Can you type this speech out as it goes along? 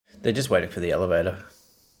They're just waiting for the elevator.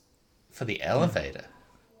 For the elevator?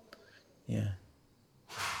 Yeah.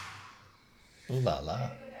 Ooh la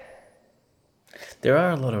la. There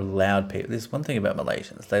are a lot of loud people. There's one thing about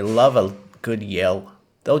Malaysians. They love a good yell.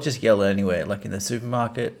 They'll just yell anywhere, like in the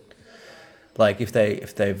supermarket. Like if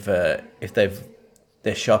they're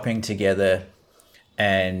shopping together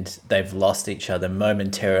and they've lost each other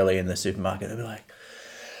momentarily in the supermarket, they'll be like,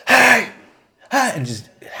 "Hey, hey," and just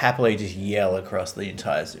happily just yell across the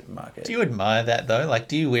entire supermarket. Do you admire that though? Like,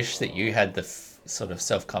 do you wish that you had the sort of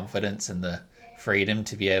self-confidence and the freedom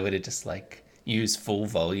to be able to just like use full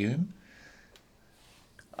volume?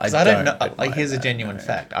 Because I don't know. Like, here's a genuine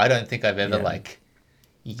fact. I don't think I've ever like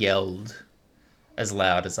yelled as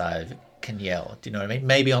loud as I can yell. Do you know what I mean?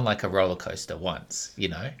 Maybe on like a roller coaster once, you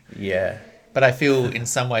know. Yeah. But I feel in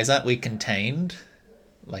some ways, aren't we contained,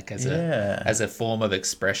 like as a form of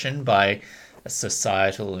expression by a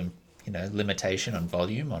societal, limitation on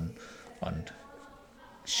volume, on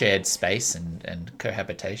shared space and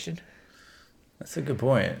cohabitation? That's a good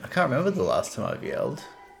point. I can't remember the last time I've yelled.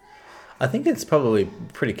 I think it's probably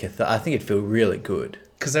pretty I think it'd feel really good.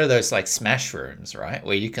 Because there are those like smash rooms, right,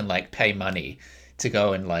 where you can like pay money to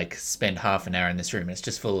go and like spend half an hour in this room, and it's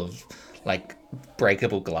just full of like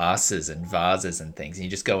breakable glasses and vases and things, and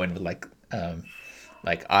you just go in with like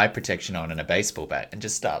eye protection on and a baseball bat and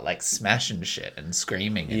just start like smashing shit and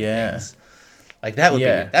screaming and things. Like that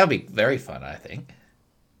would be very fun, I think.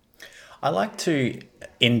 I like to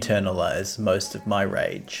internalize most of my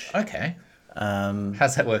rage. Okay.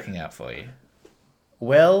 How's that working out for you?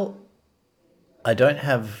 Well, I don't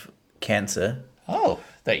have cancer. Oh,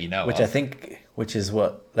 that you know which of. I think, which is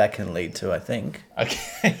what that can lead to, I think.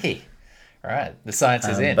 Okay. All right. The science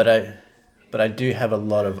is in. But I do have a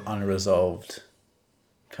lot of unresolved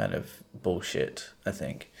kind of bullshit, I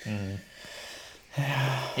think.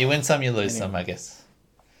 You win some, you lose some, I guess.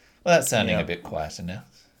 Well, that's sounding a bit quieter now.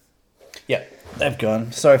 Yeah, they've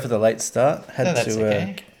gone. Sorry for the late start. Had to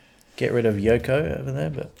okay. Get rid of Yoko over there,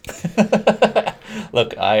 but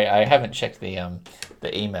look, I haven't checked the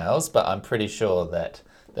emails, but I'm pretty sure that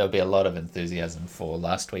there'll be a lot of enthusiasm for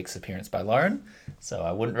last week's appearance by Lauren, so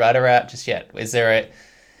I wouldn't write her out just yet. Is there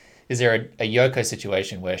a Yoko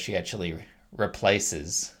situation where she actually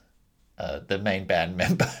replaces the main band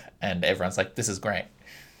member, and everyone's like, "This is great"?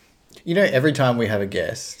 You know, every time we have a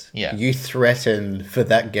guest, you threaten for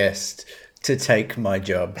that guest to take my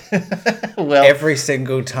job. Well, every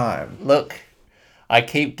single time. Look, I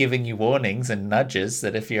keep giving you warnings and nudges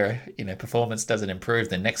that if your performance doesn't improve,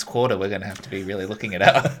 the next quarter we're going to have to be really looking at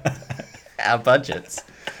our budgets.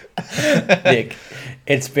 Nick,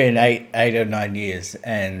 it's been eight or 9 years,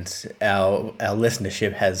 and our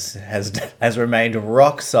listenership has remained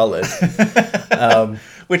rock solid.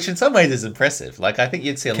 Which in some ways is impressive. Like, I think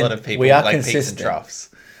you'd see a lot of people like consistent. peaks and troughs.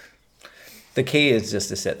 The key is just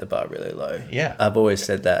to set the bar really low. Yeah. I've always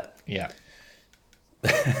said that. Yeah.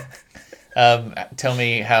 Tell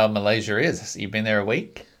me how Malaysia is. You've been there a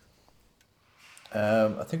week?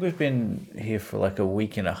 I think we've been here for like a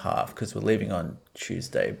week and a half because we're leaving on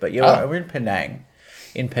Tuesday. But we're in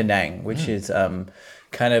Penang, which is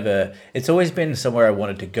kind of it's always been somewhere I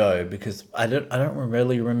wanted to go because I don't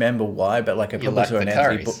really remember why, but like I probably saw an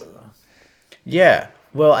Anthony. Yeah.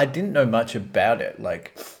 Well, I didn't know much about it.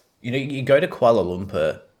 Like, you go to Kuala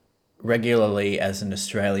Lumpur regularly as an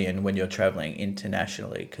Australian when you're traveling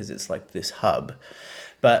internationally because it's like this hub,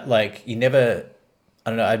 but like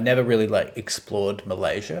I've never really like explored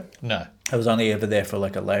Malaysia. No. I was only ever there for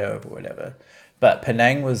like a layover or whatever. But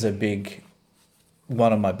Penang was a big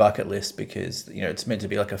one on my bucket list because, it's meant to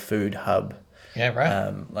be like a food hub. Yeah,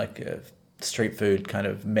 right. Like a street food kind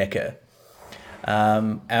of mecca.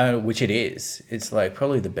 Which it is. It's like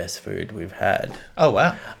probably the best food we've had. Oh,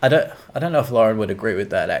 wow. I don't know if Lauren would agree with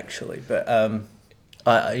that actually, but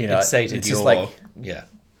it's sated your,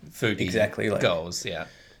 foodie exactly, like, goals, yeah.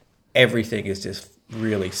 Everything is just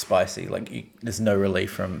really spicy. Like there's no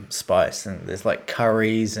relief from spice, and there's like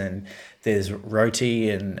curries and there's roti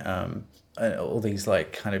and all these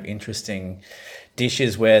like kind of interesting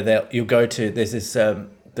dishes where you'll go to. There's this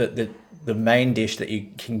the main dish that you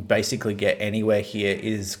can basically get anywhere here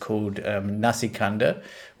is called nasi kanda,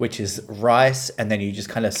 which is rice, and then you just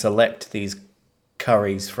kind of select these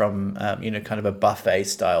curries from kind of a buffet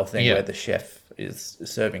style thing where the chef is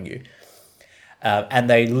serving you. And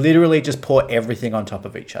they literally just pour everything on top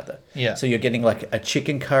of each other. Yeah. So you're getting like a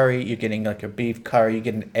chicken curry, you're getting like a beef curry, you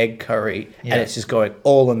get an egg curry, and it's just going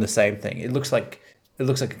all in the same thing. It looks like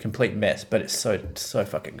a complete mess, but it's so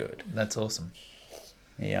fucking good. That's awesome.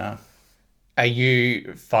 Yeah. Are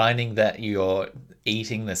you finding that you're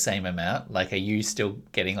eating the same amount? Like, are you still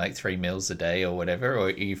getting like 3 meals a day or whatever? Or are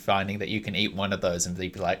you finding that you can eat one of those and be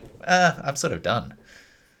like, I'm sort of done?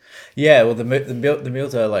 Yeah, well, the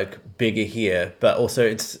meals are like bigger here, but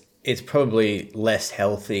also it's probably less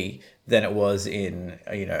healthy than it was in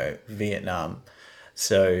Vietnam.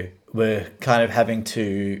 So we're kind of having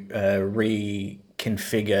to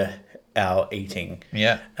reconfigure our eating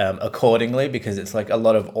Yeah. accordingly, because it's like a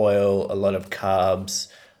lot of oil, a lot of carbs,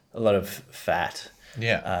 a lot of fat.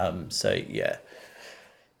 Yeah. So yeah,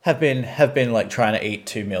 have been like trying to eat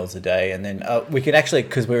 2 meals a day, and then we can actually,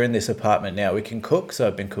 because we're in this apartment now, we can cook. So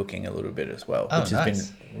I've been cooking a little bit as well, Oh, which has been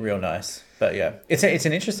nice. real nice. But yeah, it's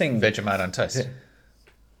an interesting. Vegemite on toast.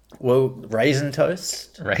 Well, raisin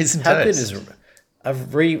toast. Raisin How good toast. is?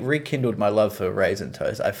 I've rekindled my love for raisin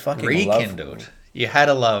toast. I fucking love. Rekindled. You had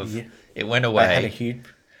a love. Yeah, It went I had a away. huge.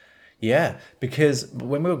 Yeah, because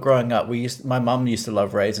when we were growing up, my mum used to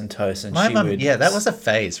love raisin toast, and My she mum, would. yeah, that was a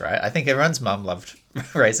phase, right? I think everyone's mum loved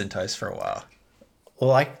raisin toast for a while.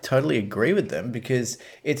 Well, I totally agree with them, because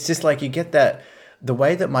it's just like you get that the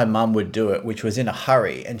way that my mum would do it, which was in a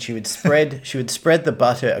hurry, and she would spread the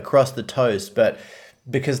butter across the toast, but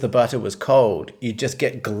because the butter was cold, you just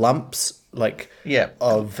get glumps like Yeah.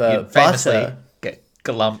 of You'd famously butter. get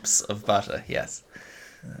glumps of butter, yes.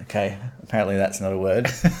 Okay, apparently that's not a word.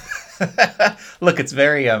 Look, it's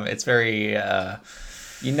very, You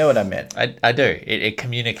know what I meant. I do. It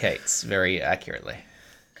communicates very accurately.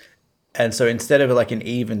 And so instead of like an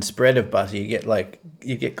even spread of butter, you get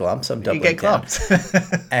glumps. I'm You doubling get down. glumps.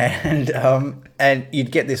 And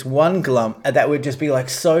you'd get this one glump that would just be like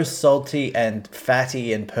so salty and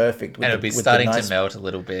fatty and perfect with And it'll be with starting nice, to melt a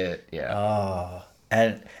little bit, yeah.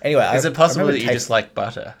 And anyway, Is it possible remember that you just like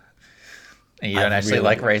butter and you don't actually really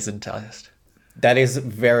like do. raisin toast? that is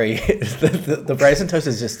very the raisin toast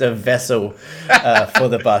is just a vessel for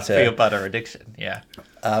the butter. For your butter addiction, yeah.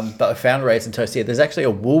 But I found raisin toast here. There's actually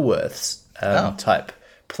a Woolworths Oh. type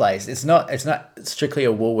place. It's not strictly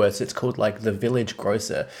a Woolworths. It's called like the Village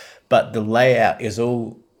Grocer, but the layout is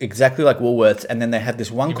all exactly like Woolworths. And then they have this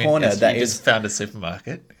one You mean corner as that you is just found a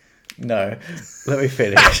supermarket? no. Let me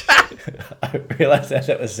finish. I realized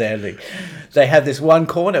that was sounding. They have this one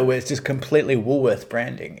corner where it's just completely Woolworth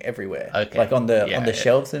branding everywhere, Okay. like on the Yeah, yeah.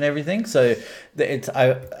 shelves and everything. So it's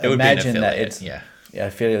I It would be an imagine that affiliate, it's yeah. yeah,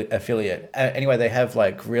 affiliate. Anyway, they have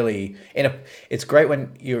like really it's great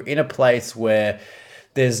when you're in a place where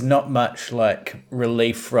there's not much like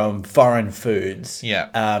relief from foreign foods.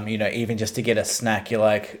 Yeah. Even just to get a snack, you're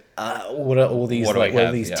like, what are all these What do like we what are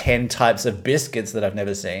have? these Yeah. 10 types of biscuits that I've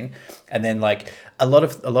never seen? And then like a lot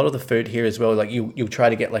of the food here as well, like you'll try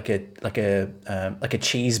to get like a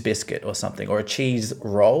cheese biscuit or something, or a cheese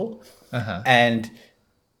roll. And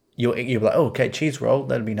you'll be like, oh, okay, cheese roll,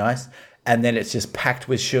 that'd be nice. And then it's just packed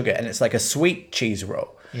with sugar, and it's like a sweet cheese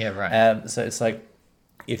roll. Yeah, right. So it's like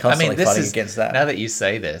you're I constantly mean, this fighting is against that. now that you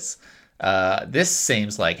say this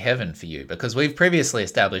seems like heaven for you because we've previously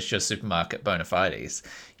established your supermarket bona fides.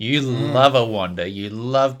 You love a wander. You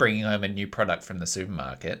love bringing home a new product from the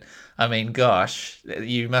supermarket. I mean, gosh,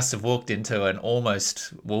 you must have walked into an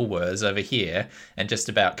almost Woolworths over here and just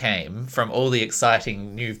about came from all the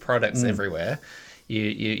exciting new products everywhere.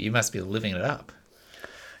 You must be living it up.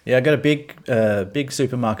 Yeah, I got a big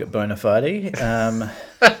supermarket bona fide.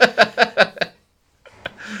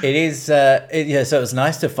 It is, yeah. So it was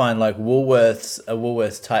nice to find like a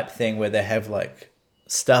Woolworths type thing where they have like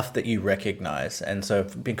stuff that you recognize. And so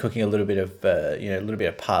I've been cooking a little bit of, a little bit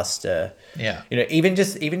of pasta. Yeah. Even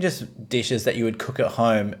just dishes that you would cook at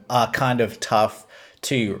home are kind of tough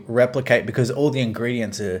to replicate because all the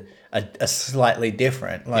ingredients are slightly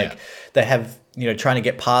different. Like Yeah. they have, trying to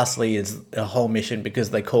get parsley is a whole mission because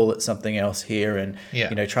they call it something else here, and Yeah.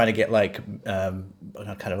 trying to get like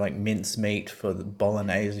kind of like mince meat for the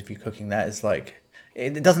bolognese if you're cooking that is like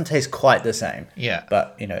it doesn't taste quite the same. Yeah.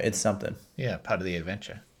 But it's something. Yeah, part of the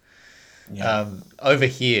adventure. Yeah. Over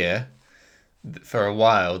here, for a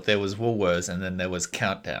while, there was Woolworths and then there was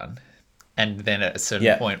Countdown. And then at a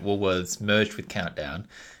certain point, Woolworths merged with Countdown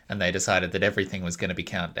and they decided that everything was going to be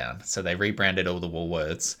Countdown. So they rebranded all the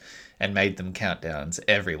Woolworths and made them Countdowns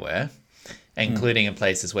everywhere, including in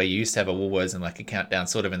places where you used to have a Woolworths and like a Countdown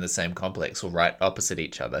sort of in the same complex or right opposite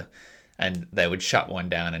each other. And they would shut one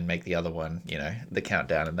down and make the other one, the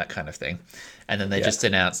Countdown and that kind of thing. And then they just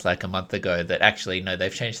announced like a month ago that actually, no,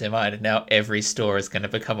 they've changed their mind. And now every store is going to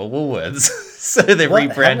become a Woolworths. So they're What?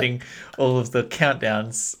 rebranding all of the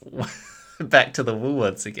Countdowns back to the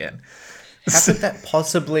Woolworths again. How could that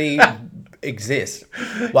possibly exist.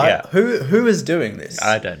 Why? Yeah. Who is doing this?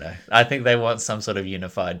 I don't know. I think they want some sort of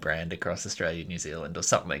unified brand across Australia, New Zealand, or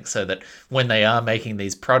something, so that when they are making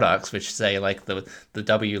these products, which say like the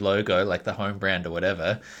W logo, like the home brand or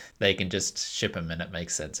whatever, they can just ship them and it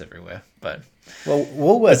makes sense everywhere. But Well,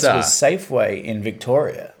 Woolworths bizarre. was Safeway in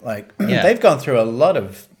Victoria. Like Yeah. they've gone through a lot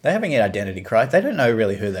of. They're having an identity crisis. They don't know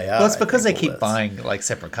really who they are. Well, it's I because they think, keep Woolworths. buying like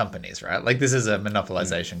separate companies, right? Like this is a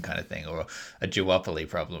monopolization kind of thing, or a duopoly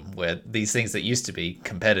problem, where these things that used to be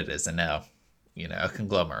competitors are now, a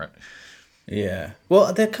conglomerate. Yeah.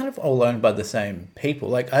 Well, they're kind of all owned by the same people.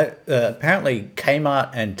 Like, apparently Kmart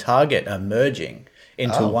and Target are merging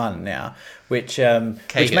into one now, which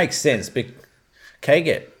makes sense.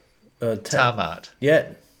 Kget. Tarmart.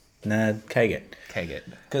 Yeah. Nah, Kget. Kget.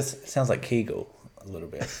 Because it sounds like Kegel a little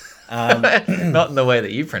bit. Not in the way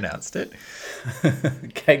that you pronounced it.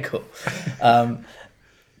 Kegel.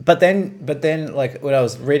 But then, like, when I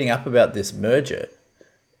was reading up about this merger,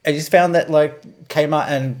 I just found that like Kmart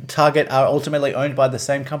and Target are ultimately owned by the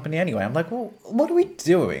same company anyway. I'm like, well, what are we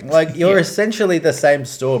doing? Like, you're essentially the same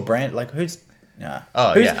store brand. Like, who's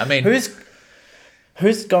I mean,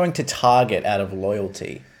 who's going to Target out of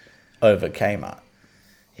loyalty over Kmart?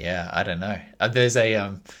 Yeah, I don't know. There's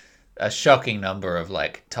a shocking number of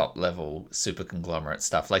like top level super conglomerate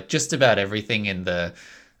stuff. Like just about everything in the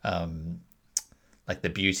like the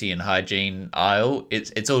beauty and hygiene aisle,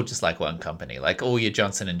 it's all just like one company. Like all your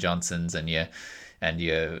Johnson and Johnsons and your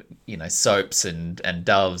soaps and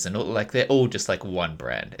Doves and all, like they're all just like one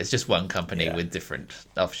brand. It's just one company with different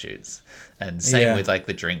offshoots. And same with like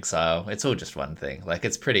the drinks aisle. It's all just one thing. Like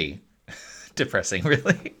it's pretty depressing,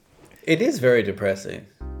 really. It is very depressing.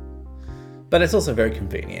 But it's also very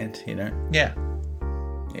convenient, Yeah.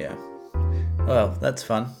 Yeah. Well, that's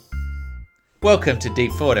fun. Welcome to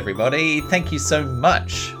Deep Thought, everybody. Thank you so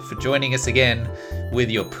much for joining us again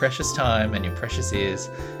with your precious time and your precious ears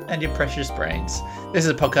and your precious brains. This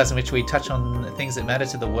is a podcast in which we touch on things that matter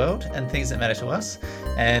to the world and things that matter to us,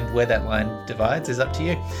 and where that line divides is up to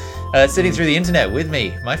you. Sitting through the internet with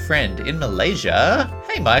me, my friend in Malaysia.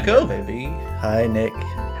 Hey, Michael. Yeah, baby. Hi, Nick.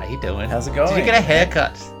 How you doing? How's it going? Did you get a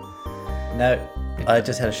haircut? No, I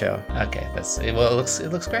just had a shower. Okay, it looks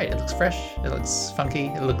great. It looks fresh. It looks funky.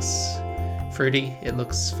 It looks fruity. It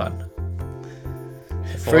looks fun.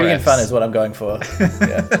 Fruity and fun is what I'm going for.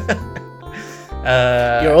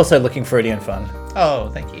 Yeah. You're also looking fruity and fun. Oh,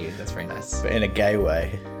 thank you. That's very nice. But in a gay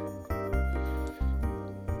way.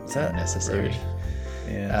 Is that necessary? rude?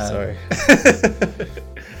 Yeah, sorry.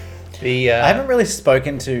 I I haven't really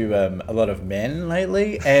spoken to a lot of men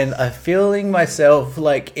lately, and I'm feeling myself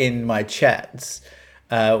like in my chats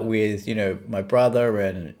with my brother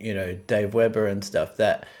and Dave Weber and stuff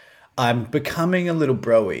that I'm becoming a little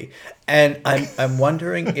broy, and I'm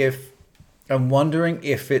wondering if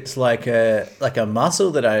it's like a muscle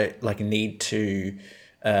that I like need to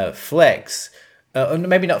flex, or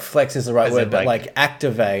maybe not flex is the right word, but like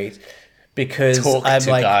activate, because talk I'm to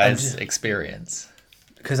like guys' experience.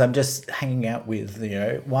 Because I'm just hanging out with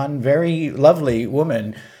one very lovely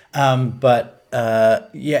woman, but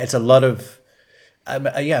it's a lot of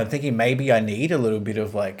I'm thinking maybe I need a little bit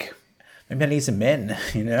of like, maybe I need some men,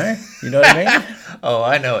 you know what I mean? Oh,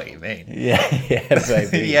 I know what you mean. Yeah,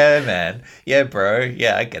 baby. Yeah, man. Yeah, bro.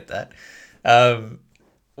 Yeah, I get that.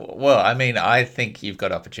 Well, I mean, I think you've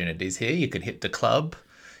got opportunities here. You could hit the club,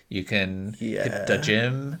 you can hit the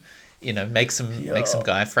gym, make some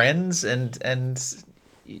guy friends and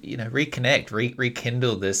reconnect,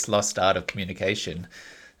 rekindle this lost art of communication,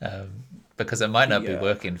 because it might not be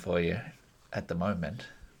working for you at the moment.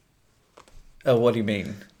 Oh, what do you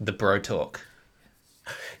mean? The bro talk.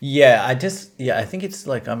 Yeah, I think it's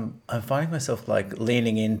like I'm finding myself like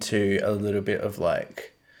leaning into a little bit of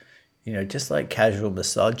like, just like casual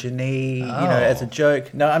misogyny, as a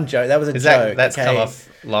joke. No, I'm joking. That was a joke. That's come off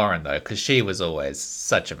Lauren though, because she was always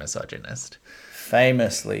such a misogynist.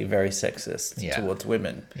 Famously very sexist towards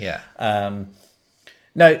women. Yeah.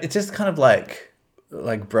 No, it's just kind of like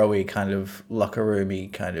bro-y kind of locker roomy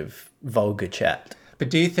kind of vulgar chat. But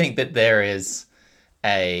do you think that there is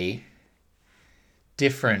a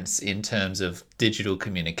difference in terms of digital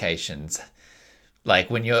communications? Like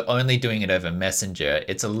when you're only doing it over Messenger,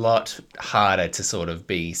 it's a lot harder to sort of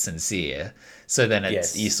be sincere. So then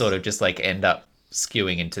you sort of just like end up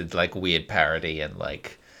skewing into like weird parody and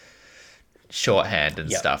like shorthand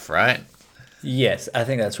and stuff, right? Yes, I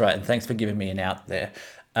think that's right. And thanks for giving me an out there.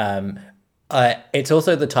 It's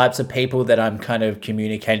also the types of people that I'm kind of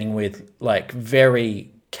communicating with, like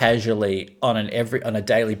very casually on a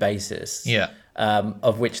daily basis. Yeah.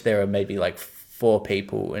 Of which there are maybe like 4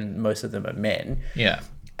 people, and most of them are men. Yeah.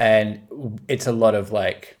 And it's a lot of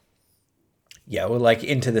like, yeah, we're like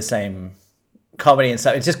into the same comedy and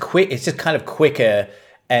stuff. It's just quick. It's just kind of quicker,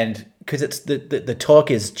 and because it's the talk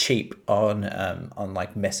is cheap on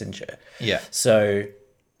like Messenger. Yeah. So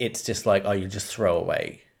it's just like, oh, you just throw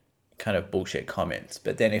away kind of bullshit comments.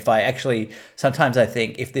 But then if I actually, sometimes I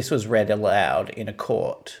think if this was read aloud in a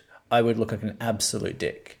court, I would look like an absolute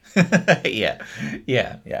dick. Yeah.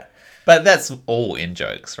 Yeah. Yeah. But that's all in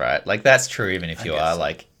jokes, right? Like that's true even if you are so.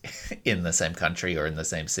 like in the same country or in the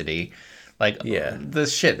same city. Like Yeah. the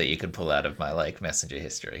shit that you can pull out of my like Messenger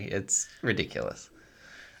history. It's ridiculous.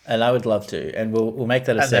 And I would love to. And we'll make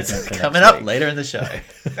that a And segment that's for coming next up week. later in the show.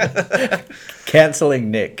 Canceling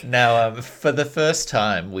Nick. Now, for the first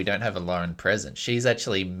time, we don't have a Lauren present. She's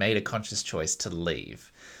actually made a conscious choice to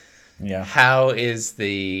leave. Yeah. How is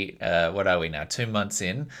the, what are we now, 2 months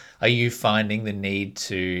in? Are you finding the need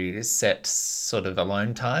to set sort of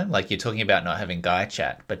alone time? Like you're talking about not having guy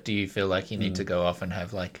chat, but do you feel like you need to go off and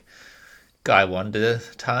have like guy wonder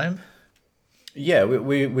time? Yeah,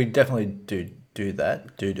 we definitely do that.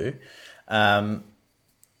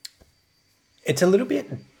 It's a little bit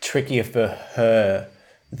trickier for her,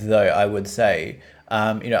 though, I would say.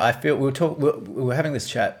 I feel we were having this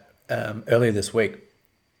chat earlier this week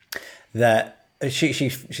that she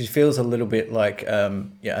feels a little bit like I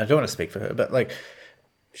don't want to speak for her, but like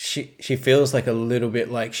she feels like a little bit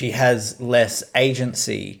like she has less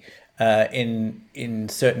agency in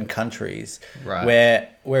certain countries, Right.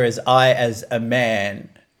 whereas I, as a man,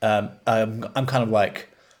 I'm kind of like,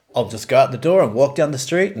 I'll just go out the door and walk down the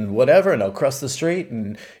street and whatever, and I'll cross the street,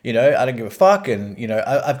 and I don't give a fuck, and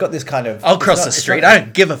I've got this kind of, I'll cross the street. I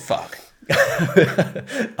don't give a fuck.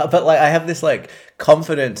 but like I have this like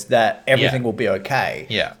confidence that everything will be okay.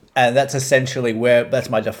 Yeah. And that's essentially that's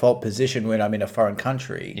my default position when I'm in a foreign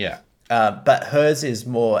country. Yeah. But hers is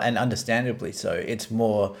more, and understandably so, it's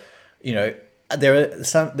more, there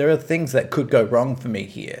are things that could go wrong for me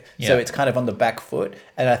here. Yeah. So it's kind of on the back foot.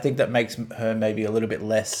 And I think that makes her maybe a little bit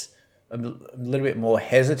more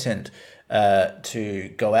hesitant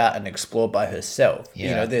to go out and explore by herself.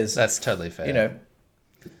 Yeah. That's totally fair.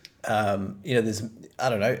 There's, I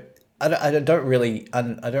don't know. I don't really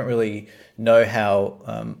know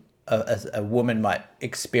how a woman might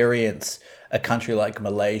experience a country like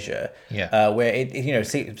Malaysia, where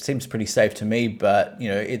it seems pretty safe to me, but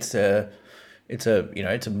it's a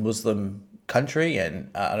Muslim country, and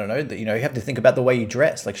I don't know that you have to think about the way you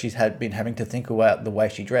dress. Like she's been having to think about the way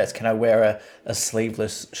she dressed. Can I wear a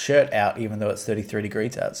sleeveless shirt out even though it's 33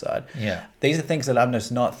 degrees outside? Yeah, these are things that I'm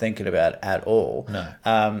just not thinking about at all. No.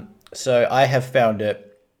 So I have found it.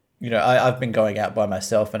 I've been going out by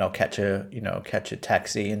myself, and I'll catch a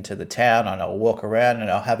taxi into the town, and I'll walk around,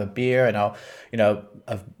 and I'll have a beer, and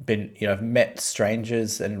I've met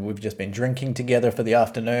strangers, and we've just been drinking together for the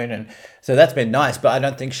afternoon, and so that's been nice. But I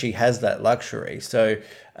don't think she has that luxury. So,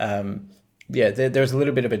 there's a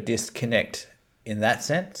little bit of a disconnect in that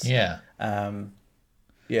sense. Yeah.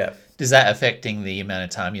 Yeah. Is that affecting the amount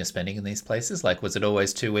of time you're spending in these places? Like, was it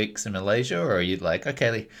always 2 weeks in Malaysia, or are you like,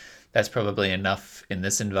 okay, that's probably enough in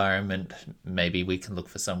this environment. Maybe we can look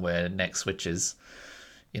for somewhere next which is,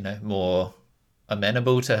 more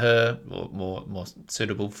amenable to her or more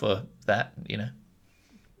suitable for that,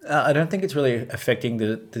 I don't think it's really affecting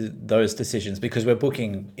those decisions because we're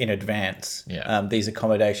booking in advance these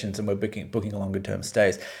accommodations, and we're booking longer term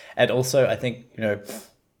stays. And also, I think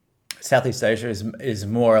Southeast Asia is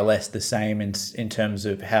more or less the same in terms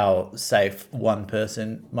of how safe one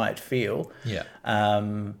person might feel. Yeah.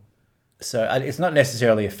 So it's not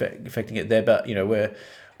necessarily affecting it there, but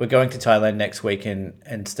we're going to Thailand next week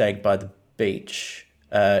and staying by the beach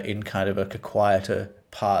in kind of a quieter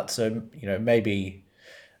part. So maybe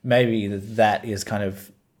that is kind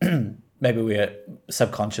of maybe we're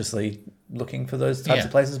subconsciously looking for those types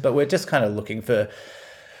of places, but we're just kind of looking for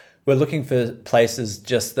places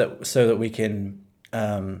just so that we can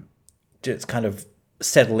just kind of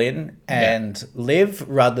settle in and live,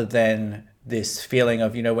 rather than this feeling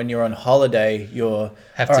of I need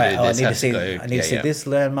to see this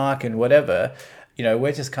landmark and whatever.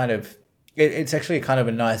 We're just kind of it's actually kind of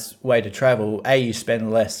a nice way to travel. A, you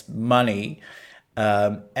spend less money,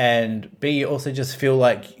 and B, you also just feel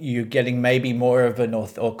like you're getting maybe more of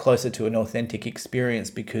or closer to an authentic experience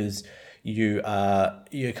because you're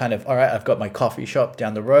kind of, all right, I've got my coffee shop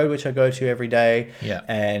down the road, which I go to every day. Yeah.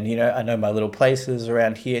 And, I know my little places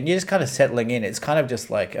around here, and you're just kind of settling in. It's kind of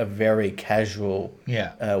just like a very casual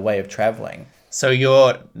way of traveling. So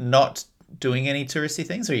you're not doing any touristy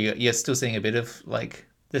things, or you're still seeing a bit of like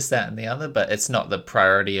this, that, and the other, but it's not the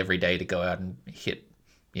priority every day to go out and hit,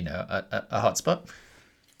 a hotspot?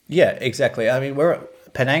 Yeah, exactly. I mean,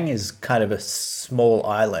 Penang is kind of a small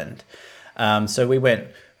island. So we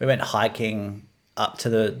went hiking up to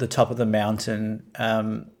the top of the mountain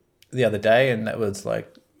the other day, and that was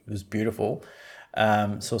like it was beautiful.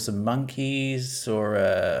 Saw some monkeys,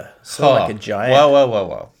 saw like a giant.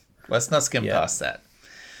 Whoa. Let's not skim Yeah, past that. okay.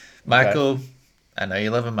 Michael, I know you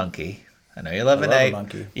love a monkey. I know you love I an love a ape.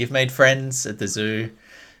 monkey. You've made friends at the zoo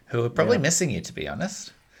who are probably Yeah, missing you, to be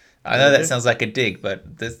honest. I yeah, know they that do. sounds like a dig,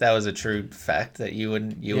 but that was a true fact that you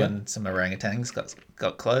Yeah, and some orangutans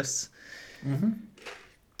got close.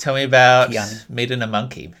 Tell me about Kiani. meeting a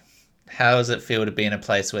monkey. How does it feel to be in a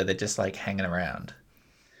place where they're just like hanging around?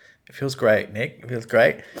 It feels great, Nick. It feels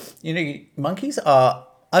great. You know, monkeys are.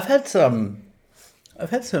 I've had some. I've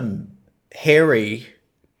had some hairy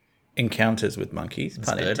encounters with monkeys, It's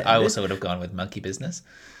pun good. I intended. also would have gone with monkey business,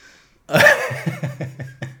 but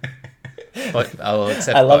I will I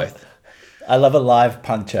accept love. both. I love a live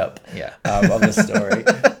punch up Yeah. of the story.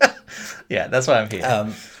 Yeah, that's why I'm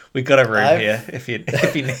here. We got a room I've here if you need,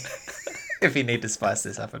 if you need to spice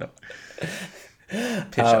this up at all.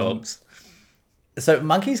 Pitch orbs. So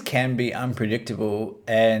monkeys can be unpredictable,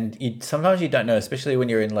 and sometimes you don't know, especially when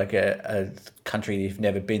you're in like a country you've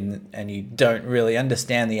never been and you don't really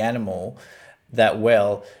understand the animal that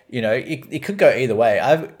well. You know, it could go either way.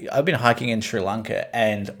 I've been hiking in Sri Lanka,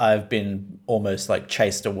 and I've been almost like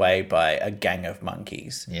chased away by a gang of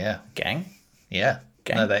monkeys. Yeah, Gang? yeah.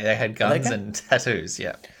 No, Gang? they had Are they guns gang? and tattoos.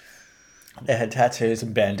 Yeah, They had tattoos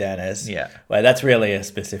and bandanas. yeah. Well, that's really a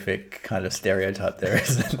specific kind of stereotype there,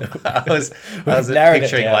 isn't it? I was We've narrowed it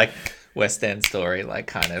picturing down. like West End story, like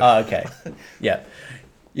kind of Oh, okay. Yeah.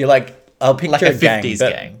 You're like, I'll picture like a a gang, 50s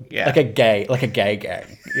but gang. Yeah. like a gay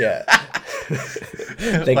gang. Yeah.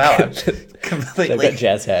 they, Wow, I'm they've completely got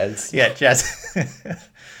jazz hands. yeah, jazz.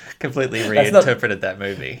 Completely That's not- reinterpreted that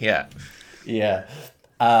movie. Yeah, Yeah.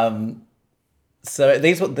 So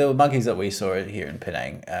these were the monkeys that we saw here in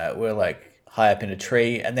Penang. Were like high up in a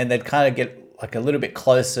tree, and then they'd kind of get like a little bit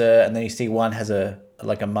closer, and then you see one has a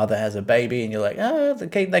mother has a baby, and you're like,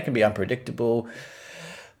 they can be unpredictable.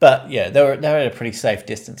 But yeah, they were at a pretty safe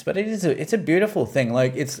distance. But it's a beautiful thing.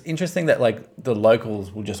 Like it's interesting that like the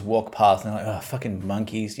locals will just walk past and they're like, oh, fucking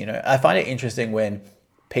monkeys. You know, I find it interesting when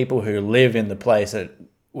people who live in the place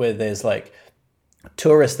where there's like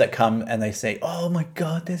tourists that come and they say, oh my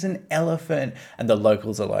god, there's an elephant, and the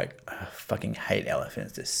locals are like, I fucking hate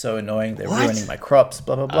elephants. They're so annoying. They're What? ruining my crops.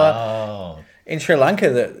 Blah blah blah. oh, In Sri Lanka,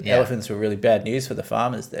 the Yeah. elephants were really bad news for the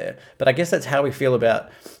farmers there. But I guess that's how we feel about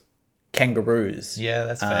kangaroos. yeah,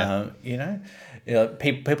 that's fair.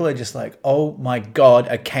 People are just like, oh my god,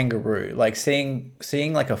 a kangaroo. Like seeing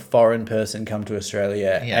like a foreign person come to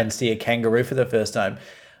Australia Yeah. and see a kangaroo for the first time.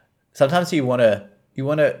 Sometimes you wanna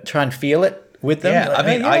try and feel it with them. Yeah, Like, I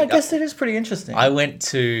mean, I guess it is pretty interesting. I went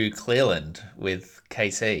to Clearland with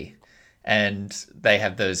KC, and they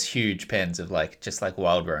have those huge pens of like just like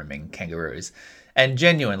wild roaming kangaroos, and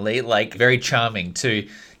genuinely like very charming to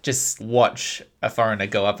just watch a foreigner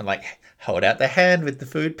go up and like hold out their hand with the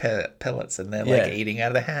food pellets, and they're like Yeah. eating out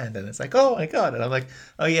of the hand, and it's like, oh my god, and I'm like,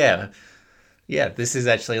 oh yeah, this is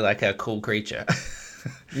actually like a cool creature.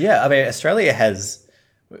 Yeah, I mean, Australia has,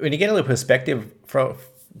 when you get a little perspective for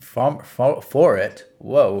it,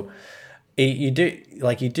 whoa, you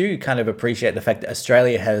do kind of appreciate the fact that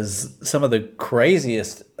Australia has some of the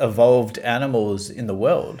craziest evolved animals in the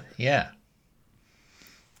world. Yeah.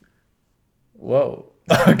 Whoa.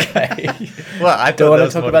 Okay. Well, I Don't thought want to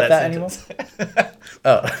was talk more about to that anymore. sentence.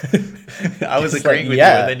 Oh. I was It's agreeing like, with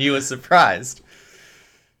yeah. you, and then you were surprised.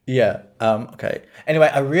 Yeah. Okay. Anyway,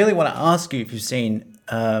 I really want to ask you if you've seen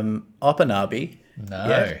Oppenheimer. No.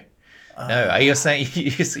 Yeah. No, are you saying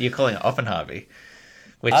you're calling it Oppenheimer,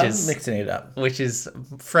 which I'm is mixing it up.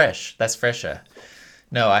 fresh. That's fresher.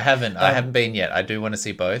 No, I haven't. I haven't been yet. I do want to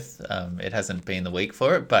see both. It hasn't been the week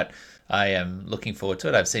for it, but I am looking forward to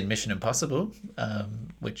it. I've seen Mission Impossible,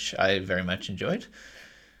 which I very much enjoyed.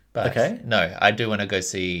 But Okay. no, I do want to go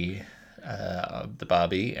see the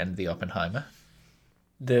Barbie and the Oppenheimer.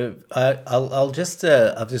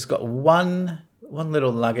 I've just got one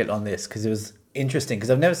little nugget on this because it was interesting because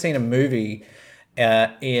I've never seen a movie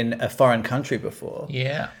in a foreign country before.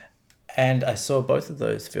 Yeah. And I saw both of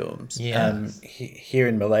those films Yeah. here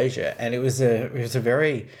in Malaysia, and it was a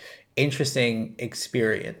very interesting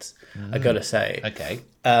experience. I got to say, Okay.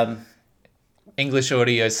 English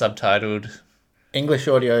audio subtitled. English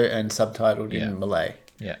audio and subtitled Yeah. in Malay,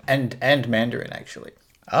 Yeah. and Mandarin actually.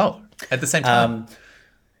 Oh, at the same time.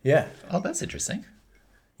 Yeah, Oh, that's interesting.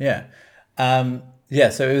 yeah, yeah.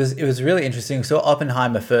 So it was really interesting. We saw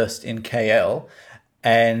Oppenheimer first in KL,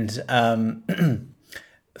 and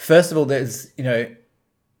first of all, there's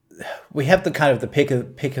we have the kind of the pick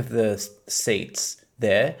of the seats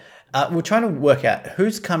there. We're trying to work out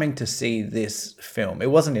who's coming to see this film. It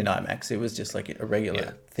wasn't in IMAX. It was just like a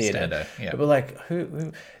regular theater. Standard, yeah. But we're like,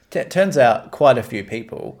 who? Turns out quite a few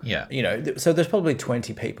people. Yeah. So there's probably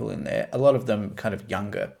 20 people in there. A lot of them kind of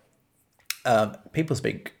younger. People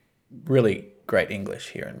speak really great English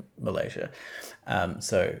here in Malaysia.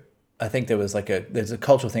 So I think there's a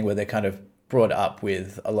cultural thing where they're kind of brought up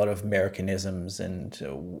with a lot of Americanisms and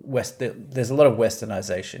there's a lot of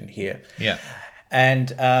westernization here. Yeah.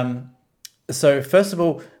 And so first of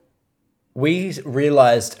all, we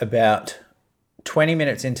realized about 20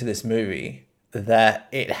 minutes into this movie that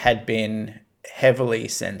it had been heavily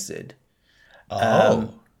censored.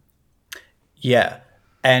 Oh. Yeah.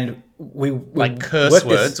 And we like curse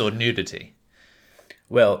words or nudity?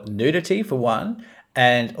 Well, nudity for one.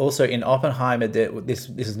 And also in Oppenheimer, this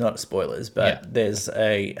is not spoilers, but there's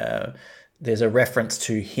a reference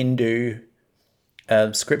to Hindu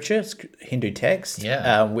scripture, Hindu text,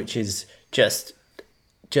 which is just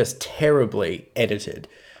terribly edited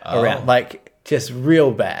around, like just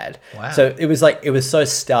real bad. Wow. So it was so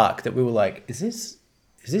stark that we were like, is this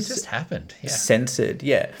just happened? Yeah. Censored?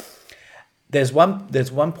 Yeah. There's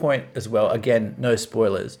one point as well. Again, no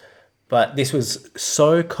spoilers, but this was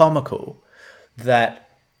so comical that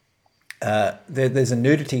there's a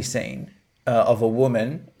nudity scene of a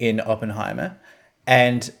woman in Oppenheimer,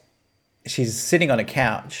 and she's sitting on a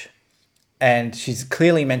couch, and she's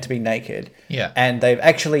clearly meant to be naked. Yeah. And they've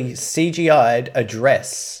actually CGI'd a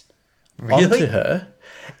dress onto her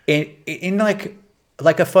in like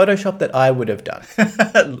a Photoshop that I would have done.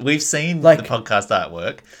 We've seen the podcast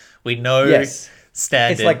artwork. We know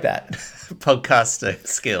standard. It's like that. Podcaster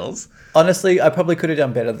skills. Honestly, I probably could have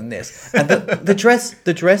done better than this. And the dress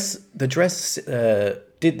did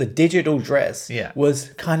the digital dress was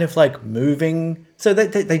kind of like moving. So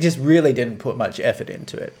they just really didn't put much effort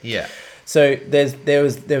into it. Yeah. So there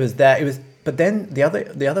was that. It was, but then the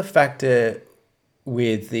other factor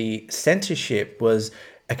with the censorship was,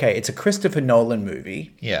 okay, it's a Christopher Nolan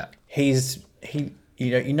movie. Yeah. He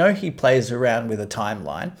he plays around with a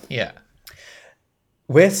timeline. Yeah.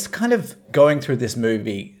 We're kind of going through this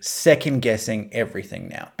movie second guessing everything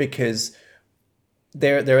now, because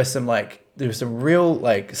there are some real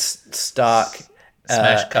like stark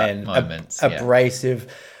smash cut and moments,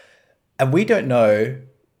 abrasive, and we don't know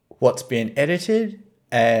what's been edited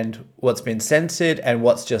and what's been censored and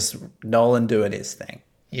what's just Nolan doing his thing.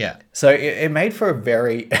 Yeah. So it made for a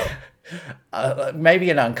very maybe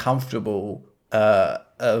an uncomfortable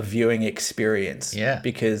viewing experience. Yeah.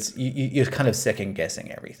 Because you're kind of second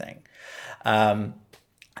guessing everything. And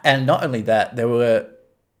not only that, they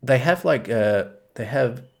have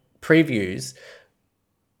previews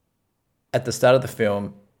at the start of the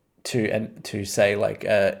film to say like,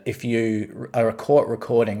 if you are caught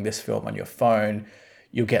recording this film on your phone,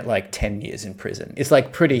 you'll get like 10 years in prison. It's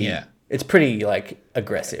like it's pretty like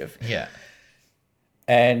aggressive. Yeah.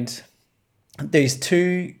 And these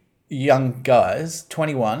two young guys,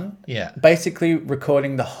 21, basically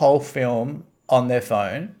recording the whole film on their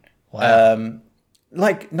phone. Wow.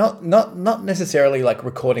 Like not necessarily like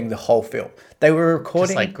recording the whole film. They were recording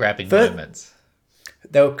just like grabbing moments.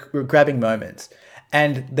 They were grabbing moments,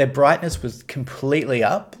 and their brightness was completely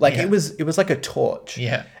up. Like it was like a torch.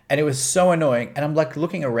 Yeah. And it was so annoying. And I'm like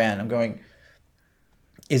looking around. I'm going,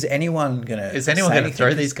 is anyone gonna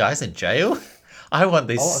throw these guys in jail? I want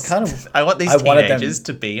these. I want these teenagers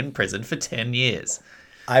to be in prison for 10 years.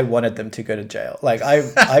 I wanted them to go to jail. Like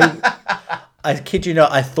I kid you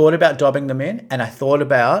not, I thought about dobbing them in, and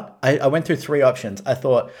I went through three options. I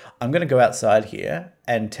thought, I'm going to go outside here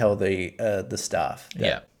and tell the staff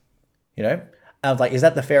that, I was like, is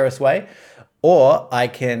that the fairest way? Or I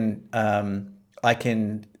can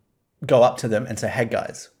go up to them and say, hey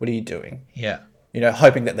guys, what are you doing? Yeah.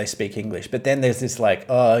 Hoping that they speak English. But then there's this like,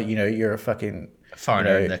 you're a fucking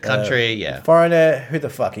foreigner in the country. Foreigner. Who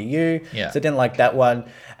the fuck are you? Yeah. So I didn't like that one.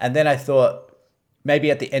 And then I thought,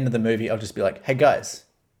 maybe at the end of the movie, I'll just be like, hey guys,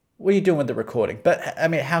 what are you doing with the recording? But I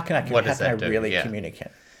mean, how can I really communicate?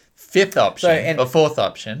 Fourth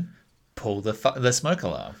option, pull the smoke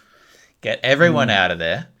alarm. Get everyone out of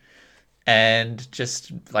there and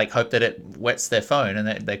just like hope that it wets their phone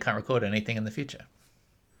and they can't record anything in the future.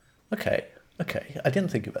 Okay. I didn't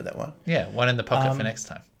think about that one. Yeah, one in the pocket for next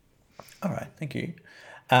time. All right, thank you.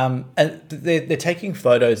 And they're taking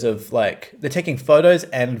photos and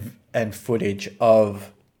footage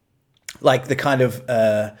of like the kind of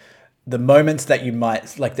the moments that you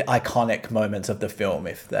might like, the iconic moments of the film,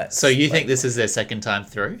 if that's. So you think this is their second time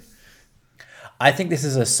through? I think this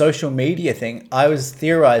is a social media thing. I was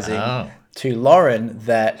theorizing to Lauren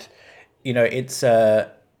that, it's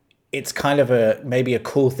it's kind of maybe a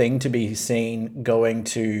cool thing to be seen going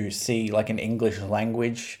to see like an English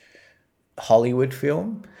language Hollywood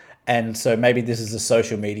film. And so maybe this is a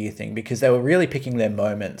social media thing because they were really picking their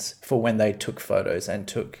moments for when they took photos and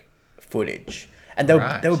took footage. And they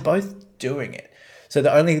were both doing it. So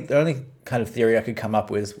the only kind of theory I could come up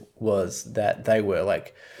with was that they were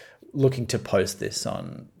like looking to post this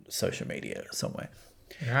on social media somewhere.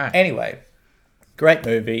 Right. Anyway, great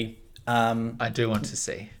movie. I do want to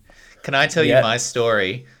see. Can I tell you my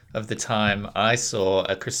story of the time I saw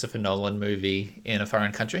a Christopher Nolan movie in a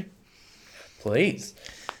foreign country? Please.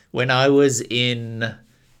 When I was in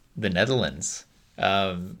the Netherlands,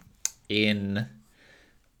 in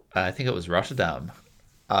I think it was Rotterdam,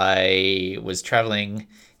 I was traveling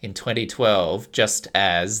in 2012 just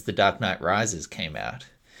as The Dark Knight Rises came out.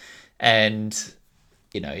 And,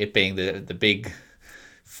 it being the big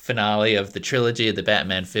finale of the trilogy of the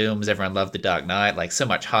Batman films, everyone loved The Dark Knight, like so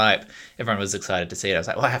much hype. Everyone was excited to see it. I was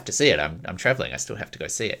like, well, I have to see it. I'm traveling. I still have to go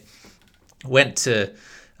see it. Went to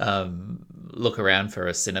look around for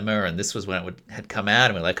a cinema, and this was when it had come out,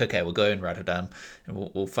 and we're like, okay, we'll go in Rotterdam and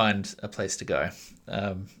we'll find a place to go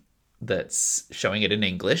that's showing it in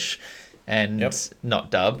English and not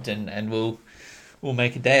dubbed, and we'll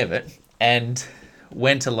make a day of it. And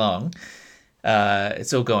went along.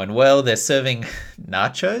 It's all going well. They're serving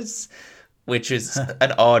nachos, which is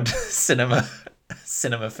an odd cinema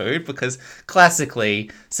food, because classically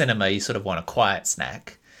cinema, you sort of want a quiet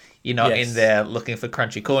snack. You're not in there looking for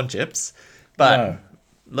crunchy corn chips. But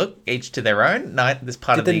look, each to their own. No, this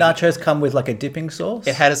part Did the nachos come with like a dipping sauce?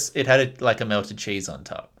 It had like a melted cheese on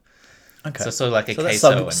top. Okay. So sort of like a That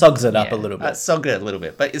queso. sogs it up a little bit. Sogged it a little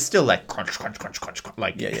bit, but it's still like crunch, crunch, crunch, crunch, crunch.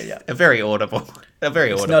 Like a very audible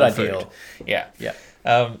It's not ideal. Food.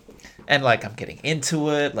 Yeah. And like I'm getting into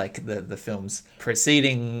it, like the film's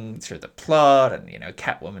proceeding through the plot, and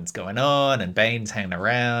Catwoman's going on, and Bane's hanging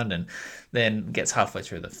around, and then gets halfway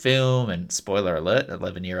through the film, and spoiler alert,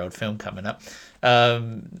 11-year-old film coming up.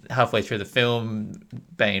 Halfway through the film,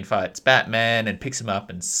 Bane fights Batman and picks him up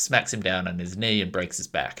and smacks him down on his knee and breaks his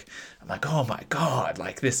back. I'm like, oh my God,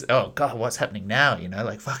 like this, oh God, what's happening now?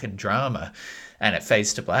 Like fucking drama. And it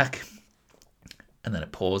fades to black, and then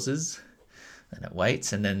it pauses, and it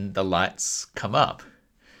waits, and then the lights come up.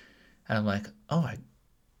 And I'm like, oh my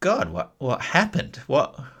God, what happened?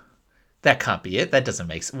 What? That can't be it. That doesn't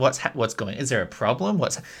make sense. What's going? Is there a problem?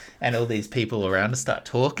 And all these people around us start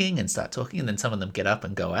talking, and then some of them get up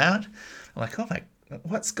and go out. I'm like, oh my,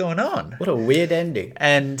 what's going on? What a weird ending.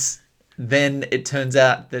 And then it turns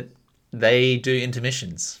out that they do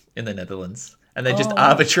intermissions in the Netherlands, and they just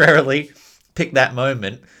arbitrarily pick that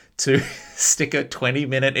moment to stick a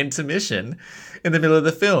 20-minute intermission in the middle of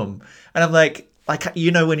the film. And I'm like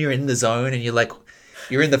when you're in the zone and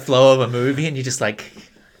you're in the flow of a movie and you're just like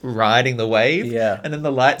riding the wave, and then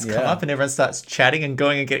the lights come up and everyone starts chatting and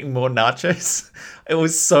going and getting more nachos. It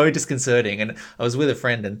was so disconcerting. And I was with a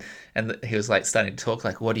friend, and he was like starting to talk,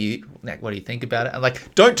 like, what do you think about it? I'm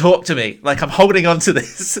like, don't talk to me, like I'm holding on to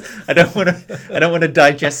this. I don't want to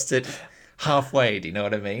digest it halfway. Do you know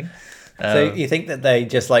what I mean? So you think that they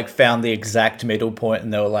just like found the exact middle point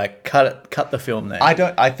and they were like, cut the film there?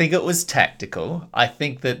 I think it was tactical. I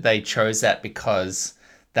think that they chose that because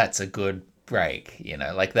that's a good break,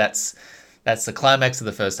 like that's the climax of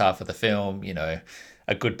the first half of the film,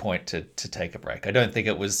 a good point to take a break. I don't think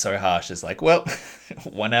it was so harsh as like, well,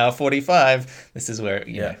 1 hour 45, this is where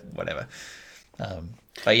whatever.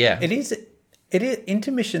 But yeah, it is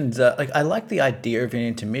intermissions are, like, I like the idea of an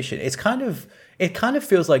intermission. It kind of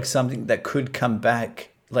feels like something that could come back,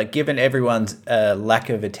 like given everyone's lack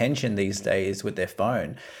of attention these days with their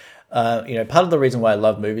phone. Part of the reason why I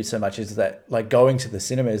love movies so much is that, like, going to the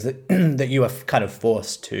cinema is that that you are kind of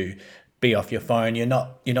forced to be off your phone. You're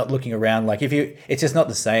not looking around. Like it's just not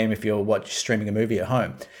the same if you're streaming a movie at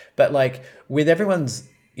home. But like with everyone's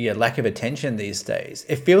lack of attention these days,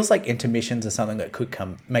 it feels like intermissions are something that could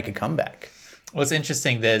make a comeback. Well, it's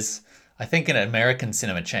interesting. There's, I think, an American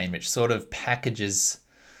cinema chain which sort of packages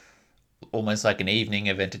almost like an evening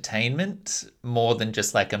of entertainment more than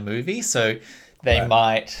just like a movie. So they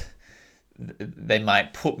might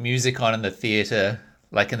put music on in the theater,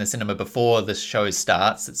 like in the cinema, before the show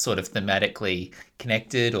starts. It's sort of thematically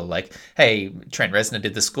connected, or like, hey, Trent Reznor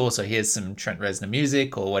did the score, so here's some Trent Reznor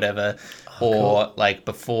music or whatever. Or cool. Like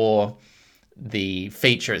before the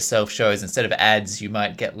feature itself shows, instead of ads, you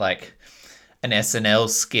might get like an SNL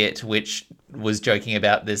skit which was joking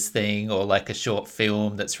about this thing, or like a short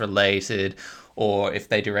film that's related. Or if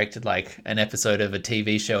they directed like an episode of a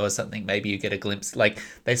TV show or something, maybe you get a glimpse. Like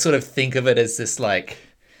they sort of think of it as this like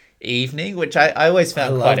evening, which I always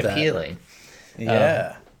found quite appealing.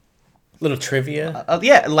 Yeah. little trivia.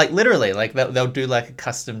 Yeah, like literally, like they'll do like a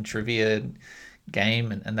custom trivia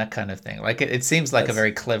game and that kind of thing. Like it seems like a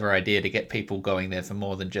very clever idea to get people going there for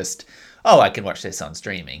more than just, oh, I can watch this on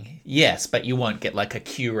streaming. Yes, but you won't get like a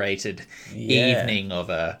curated evening of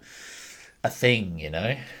a thing, you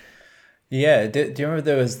know? Yeah. Do you remember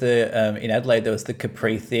there was in Adelaide there was the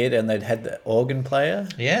Capri Theatre and they'd had the organ player?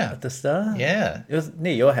 Yeah. At the start. Yeah. It was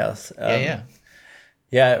near your house. Yeah.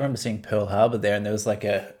 Yeah, I remember seeing Pearl Harbor there, and there was like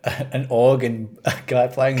an organ a guy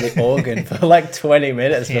playing the organ for like 20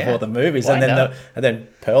 minutes before the movies, Why and then not? and then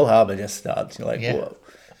Pearl Harbor just starts. You're like, whoa.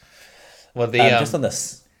 Well, Just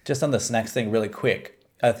on the snacks thing, really quick.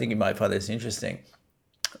 I think you might find this interesting.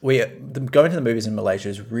 Going to the movies in Malaysia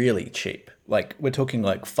is really cheap. Like we're talking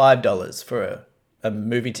like $5 for a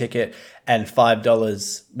movie ticket, and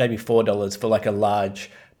 $5, maybe $4 for like a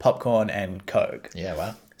large popcorn and Coke. Yeah,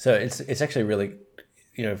 wow. So it's actually really,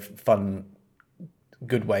 fun,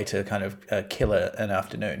 good way to kind of kill an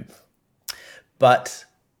afternoon. But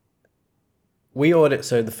we ordered.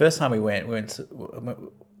 So the first time we went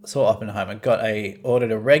saw Oppenheimer.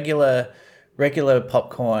 Ordered a regular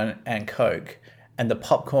popcorn and Coke, and the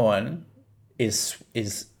popcorn is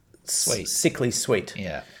Sweet. sickly sweet.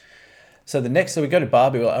 Yeah. So we go to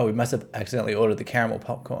Barbie. We're like, we must have accidentally ordered the caramel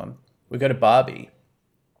popcorn. We go to Barbie.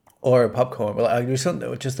 Or a popcorn. We're like,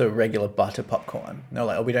 just a regular butter popcorn. And they're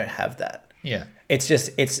like, oh, we don't have that. Yeah.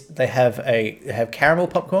 They have caramel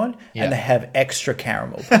popcorn and they have extra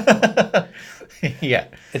caramel. Yeah.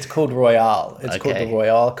 It's called Royale. It's called the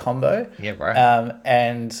Royale combo. Yeah, right.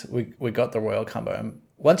 And we got the Royale combo. And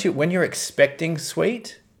when you're expecting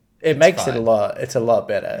sweet, it makes it it's a lot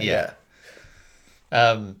better. Yeah.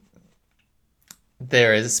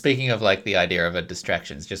 There is, speaking of like the idea of a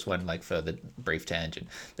distractions, just one like further brief tangent.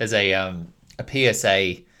 There's a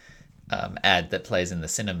PSA ad that plays in the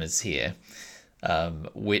cinemas here,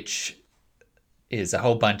 which is a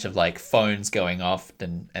whole bunch of like phones going off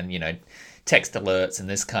and text alerts and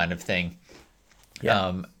this kind of thing.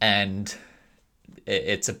 Yeah. And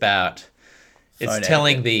it's about Phone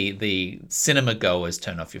telling the cinema goers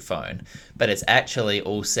turn off your phone, but it's actually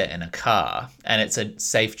all set in a car, and it's a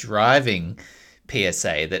safe driving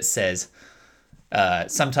PSA that says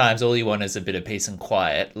sometimes all you want is a bit of peace and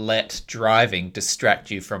quiet. Let driving distract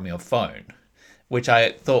you from your phone, which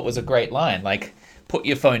I thought was a great line. Like, put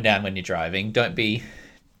your phone down when you're driving. Don't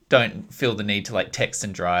feel the need to like text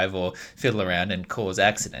and drive or fiddle around and cause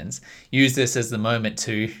accidents. Use this as the moment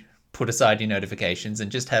to put aside your notifications and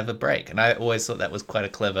just have a break. And I always thought that was quite a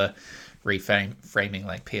clever reframing,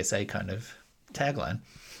 like PSA kind of tagline.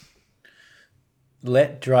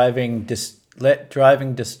 Let driving distract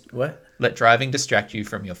you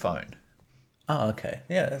from your phone. Oh, okay.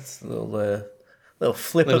 Yeah, that's a little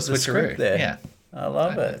flip of the script there. Yeah. I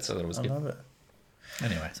love it. I thought it was good. Love it.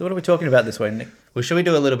 Anyway. So what are we talking about this way, Nick? Well, should we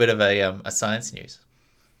do a little bit of a science news?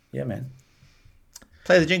 Yeah, man.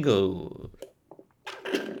 Play the jingle.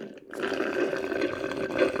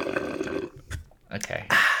 Okay.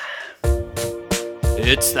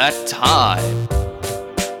 It's that time.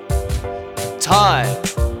 Time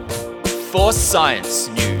for science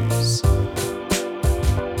news.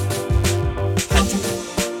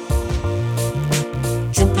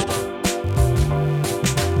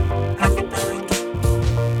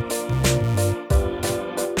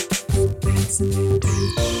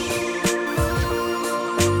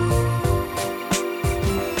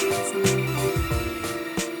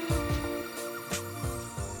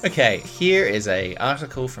 Okay, here is an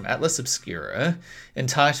article from Atlas Obscura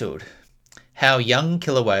entitled "How Young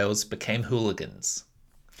Killer Whales Became Hooligans."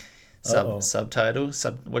 Subtitle,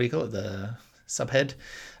 what do you call it? The subhead.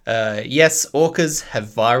 Yes, orcas have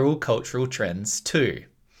viral cultural trends too.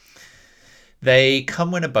 They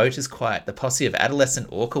come when a boat is quiet, the posse of adolescent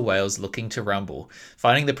orca whales looking to rumble.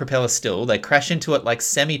 Finding the propeller still, they crash into it like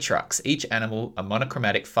semi-trucks, each animal a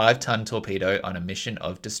monochromatic 5-ton torpedo on a mission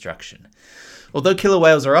of destruction. Although killer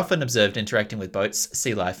whales are often observed interacting with boats,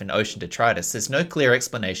 sea life, and ocean detritus, there's no clear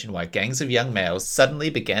explanation why gangs of young males suddenly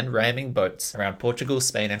began ramming boats around Portugal,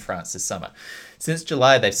 Spain, and France this summer. Since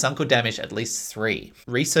July, they've sunk or damaged at least 3.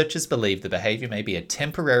 Researchers believe the behavior may be a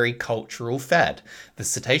temporary cultural fad, the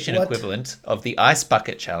cetacean equivalent of the ice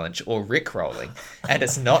bucket challenge or rickrolling, and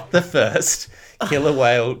it's not the first killer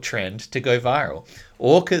whale trend to go viral.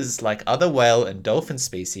 Orcas, like other whale and dolphin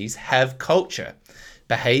species, have culture.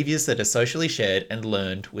 Behaviors that are socially shared and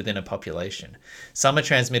learned within a population. Some are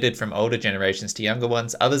transmitted from older generations to younger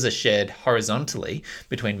ones, others are shared horizontally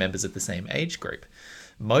between members of the same age group.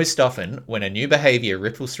 Most often, when a new behavior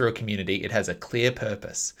ripples through a community, it has a clear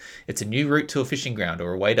purpose. It's a new route to a fishing ground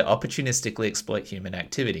or a way to opportunistically exploit human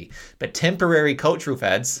activity. But temporary cultural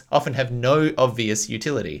fads often have no obvious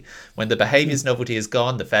utility. When the behavior's novelty is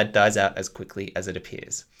gone, the fad dies out as quickly as it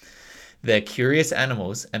appears. They're curious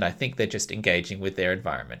animals, and I think they're just engaging with their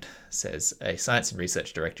environment, says a science and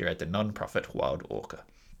research director at the non-profit Wild Orca.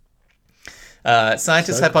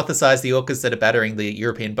 Scientists hypothesize the orcas that are battering the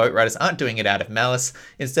European boat riders aren't doing it out of malice.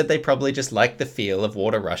 Instead, they probably just like the feel of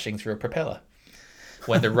water rushing through a propeller.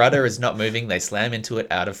 When the rudder is not moving, they slam into it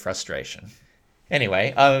out of frustration.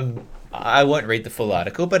 Anyway, I won't read the full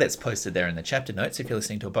article, but it's posted there in the chapter notes if you're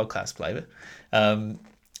listening to a podcast flavor.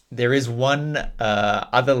 There is one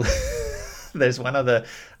other... There's one other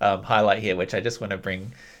highlight here, which I just want to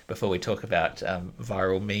bring before we talk about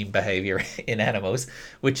viral meme behavior in animals,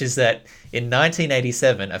 which is that in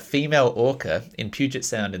 1987, a female orca in Puget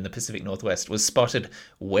Sound in the Pacific Northwest was spotted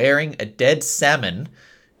wearing a dead salmon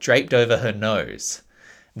draped over her nose.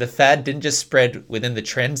 The fad didn't just spread within the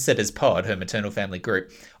Trendsetters pod, her maternal family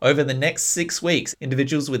group. Over the next 6 weeks,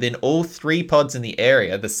 individuals within all 3 pods in the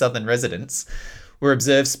area, the southern residents, were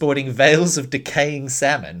observed sporting veils of decaying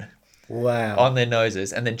salmon. Wow. On their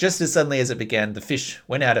noses. And then just as suddenly as it began, the fish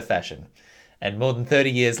went out of fashion. And more than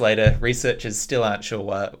 30 years later, researchers still aren't sure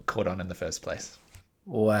why it caught on in the first place.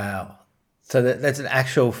 Wow. So that's an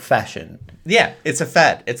actual fashion. Yeah, it's a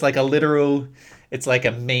fad. It's like a literal, it's like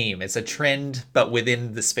a meme. It's a trend, but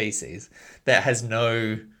within the species that has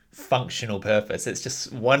no functional purpose. It's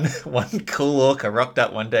just one cool orca rocked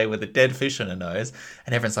up one day with a dead fish on her nose.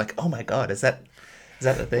 And everyone's like, oh my God, is that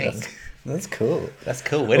the thing? That's cool. That's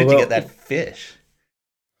cool. Where did you get that fish?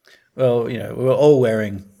 Well, we were all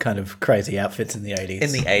wearing kind of crazy outfits in the 80s.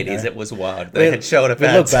 In the 80s, it was wild. They had shoulder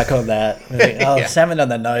pads. We look back on that. We think, Yeah. Salmon on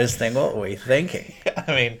the nose thing. What were we thinking?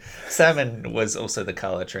 I mean, salmon was also the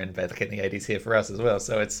colour trend back in the 80s here for us as well.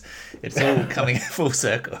 So it's all coming full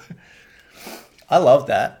circle. I love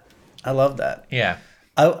that. Yeah.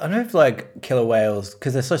 I don't know if killer whales,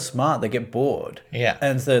 because they're so smart, they get bored. Yeah.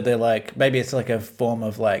 And so they're maybe it's like a form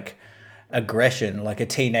of aggression, like a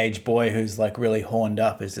teenage boy who's really horned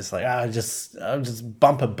up is just I'll just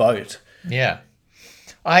bump a boat. Yeah.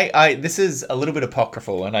 I this is a little bit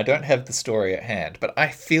apocryphal and I don't have the story at hand, but I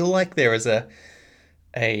feel like there is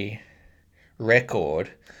a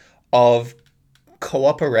record of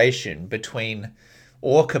cooperation between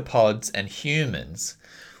orcapods and humans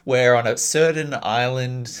where on a certain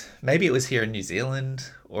island, maybe it was here in New Zealand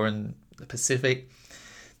or in the Pacific,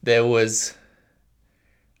 there was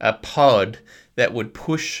a pod that would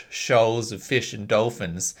push shoals of fish and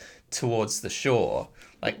dolphins towards the shore,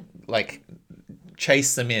 like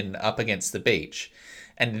chase them in up against the beach.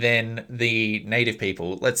 And then the native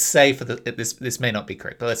people, let's say this may not be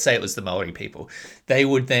correct, but let's say it was the Maori people, they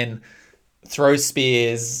would then throw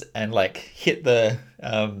spears and hit the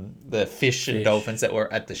fish and dolphins that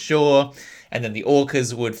were at the shore, and then the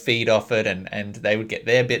orcas would feed off it and they would get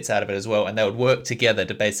their bits out of it as well, and they would work together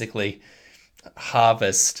to basically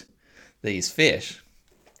harvest these fish.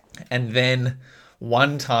 And then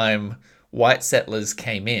one time white settlers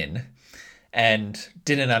came in and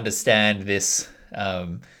didn't understand this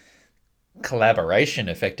collaboration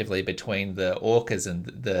effectively between the orcas and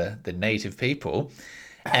the native people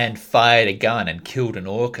and fired a gun and killed an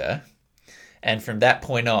orca. And from that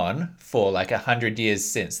point on, for 100 years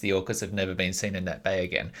since, the orcas have never been seen in that bay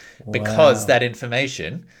again. Wow. Because that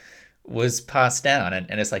information was passed down.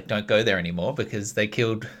 And it's don't go there anymore because they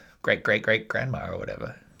killed great-great-great-grandma or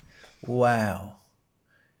whatever. Wow.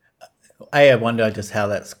 I wonder just how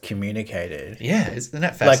that's communicated. Yeah, isn't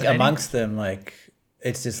that fascinating? Amongst them,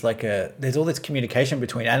 it's just there's all this communication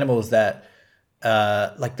between animals that,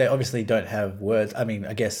 they obviously don't have words. I mean,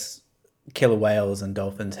 I guess killer whales and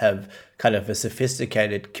dolphins have kind of a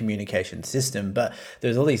sophisticated communication system, but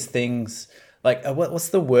there's all these things, what's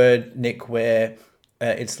the word, Nick, where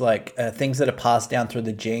it's things that are passed down through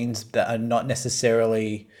the genes that are not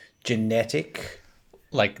necessarily genetic.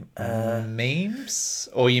 Memes?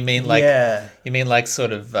 Or you mean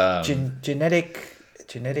sort of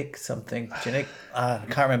genetic something. I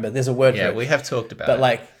can't remember. There's a word for it. Yeah, we have talked about it.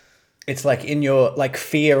 But it's in your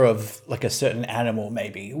fear of a certain animal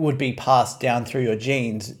maybe would be passed down through your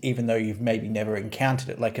genes even though you've maybe never encountered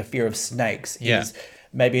it. A fear of snakes is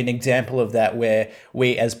maybe an example of that, where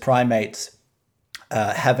we as primates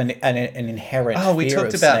have an inherent fear of snakes. We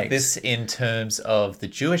talked about this in terms of the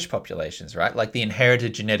Jewish populations, right? The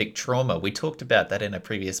inherited genetic trauma. We talked about that in a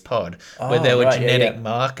previous pod, where there were genetic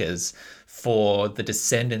markers for the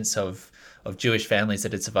descendants of Jewish families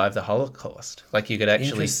that had survived the Holocaust. You could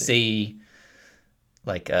actually see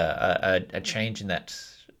like a change in that.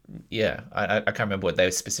 Yeah, I can't remember what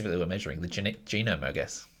they specifically were measuring. The genome, I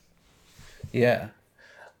guess. Yeah.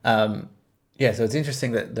 Yeah, so it's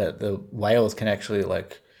interesting that the whales can actually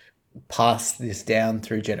like pass this down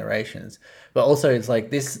through generations. But also it's like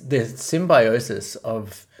the symbiosis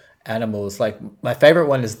of animals. Like my favorite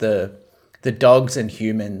one is the dogs and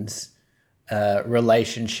humans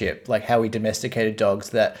relationship, like how we domesticated dogs,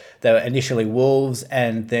 that they were initially wolves,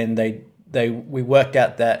 and then we worked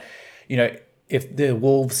out that, you know, if the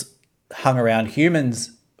wolves hung around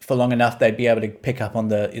humans for long enough, they'd be able to pick up on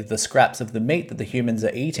the scraps of the meat that the humans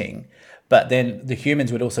are eating. But then the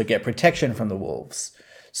humans would also get protection from the wolves.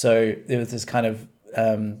 So there was this kind of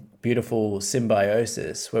beautiful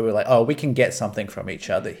symbiosis where we're like, oh, we can get something from each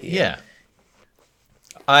other here. Yeah.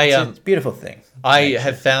 It's a beautiful thing. I nature.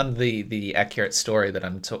 have found the accurate story that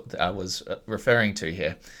I was referring to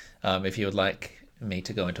here. If you would like me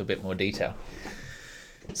to go into a bit more detail.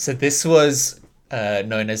 So this was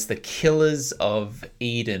known as the Killers of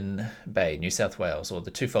Eden Bay, New South Wales, or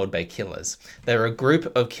the Twofold Bay Killers. They were a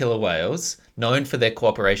group of killer whales known for their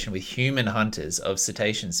cooperation with human hunters of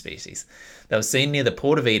cetacean species. They were seen near the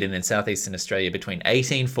Port of Eden in southeastern Australia between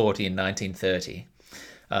 1840 and 1930.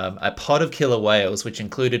 A pod of killer whales, which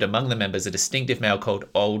included among the members a distinctive male called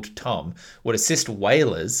Old Tom, would assist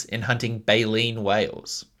whalers in hunting baleen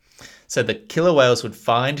whales. So the killer whales would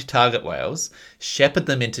find target whales, shepherd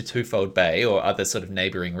them into Twofold Bay or other sort of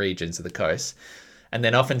neighbouring regions of the coast, and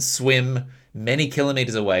then often swim many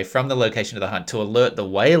kilometres away from the location of the hunt to alert the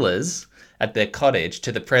whalers at their cottage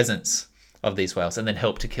to the presence of these whales, and then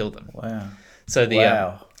help to kill them. Wow. So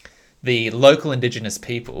the local indigenous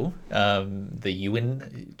people, the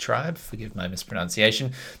Yuin tribe, forgive my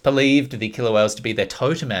mispronunciation, believed the killer whales to be their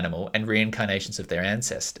totem animal and reincarnations of their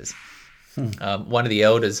ancestors. One of the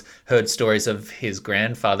elders heard stories of his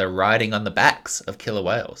grandfather riding on the backs of killer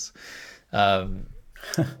whales.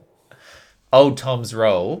 Old Tom's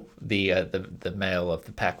role, the male of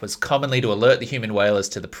the pack, was commonly to alert the human whalers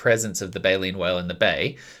to the presence of the baleen whale in the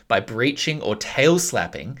bay by breaching or tail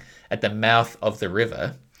slapping at the mouth of the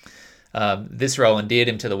river. This role endeared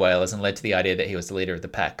him to the whalers and led to the idea that he was the leader of the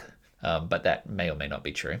pack, but that may or may not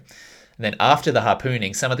be true. And then after the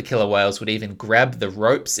harpooning, some of the killer whales would even grab the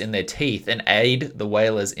ropes in their teeth and aid the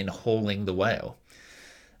whalers in hauling the whale.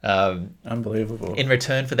 Unbelievable. In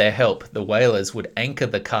return for their help, the whalers would anchor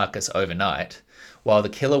the carcass overnight, while the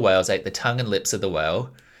killer whales ate the tongue and lips of the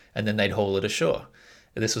whale, and then they'd haul it ashore.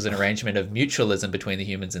 This was an arrangement of mutualism between the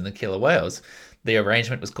humans and the killer whales. The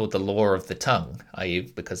arrangement was called the law of the tongue, i.e.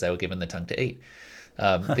 because they were given the tongue to eat.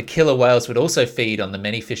 The killer whales would also feed on the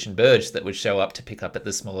many fish and birds that would show up to pick up at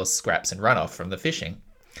the smallest scraps and runoff from the fishing.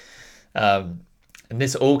 And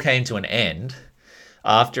this all came to an end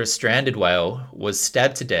after a stranded whale was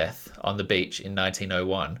stabbed to death on the beach in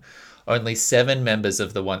 1901. Only 7 members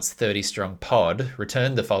of the once 30-strong pod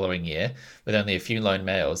returned the following year, with only a few lone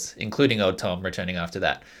males, including Old Tom, returning after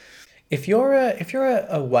that. If you're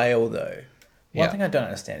a whale though, one Yeah. thing I don't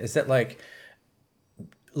understand is that like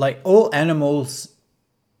all animals,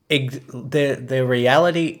 their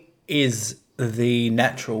reality is the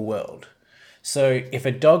natural world. So if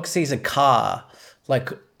a dog sees a car, like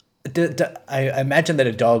I imagine that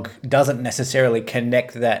a dog doesn't necessarily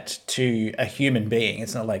connect that to a human being.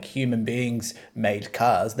 It's not like human beings made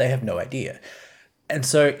cars; they have no idea. And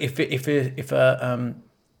so if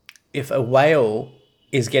a whale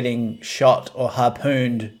is getting shot or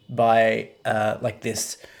harpooned by like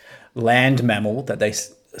this land mammal that they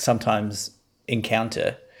sometimes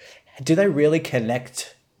encounter, do they really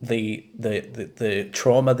connect the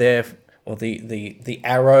trauma there, or the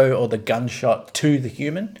arrow or the gunshot to the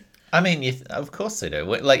human? I mean, of course they do.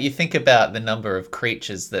 Like, you think about the number of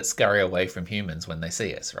creatures that scurry away from humans when they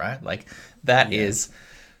see us, right? Like, that is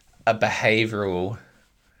a behavioral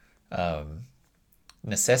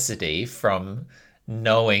necessity from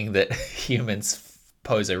knowing that humans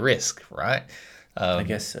pose a risk, right? I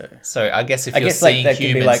guess so. So I guess if I you're guess like seeing that could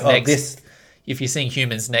be humans like, next, if you're seeing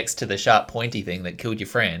humans next to the sharp pointy thing that killed your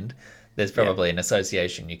friend, there's probably an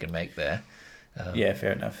association you can make there. Yeah,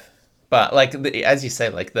 fair enough. But like, as you say,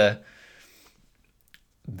 like the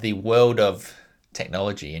world of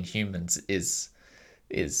technology and humans is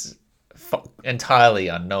entirely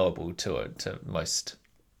unknowable to most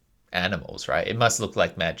animals, right? It must look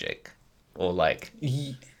like magic, or like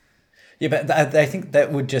Yeah, but I think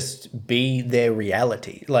that would just be their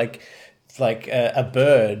reality. Like a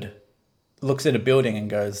bird looks at a building and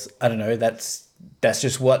goes, I don't know, that's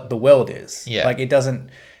just what the world is. Yeah. Like it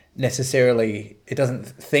doesn't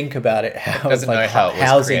think about it how doesn't it's like know how it was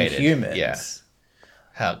housing created. humans. Yeah.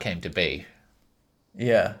 How it came to be.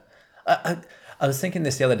 Yeah. I was thinking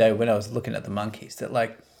this the other day when I was looking at the monkeys that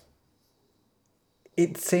like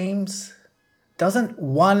it seems hasn't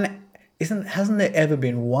there ever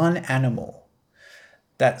been one animal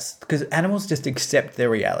that's because animals just accept their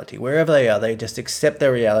reality wherever they are. They just accept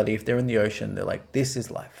their reality. If they're in the ocean, they're like, this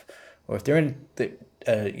is life. Or if they're in the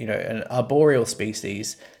an arboreal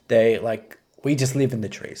species, they like, we just live in the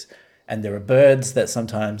trees. And there are birds that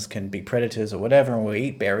sometimes can be predators or whatever, and we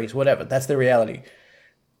eat berries, whatever. That's the reality.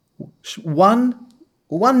 One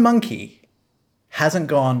monkey hasn't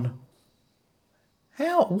gone,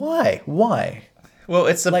 how? Why? Well,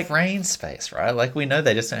 it's the brain space, right? Like, we know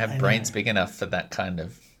they just don't have brains big enough for that kind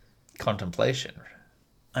of contemplation.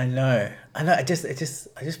 I know. I just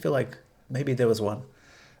feel like maybe there was one.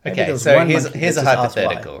 Okay, so here's a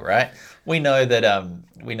hypothetical, right? We know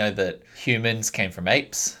that humans came from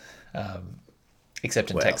apes,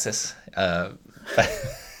 except in Texas.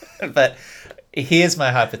 But here's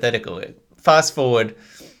my hypothetical. Fast forward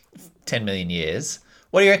 10 million years.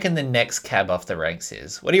 What do you reckon the next cab off the ranks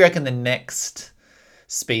is? What do you reckon the next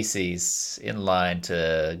species in line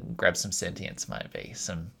to grab some sentience might be?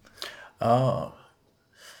 Well,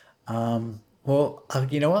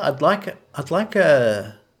 you know what? I'd like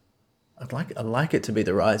it to be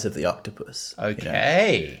the rise of the octopus.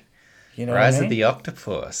 Okay. You know Rise what I mean? of the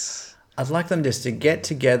octopus. I'd like them just to get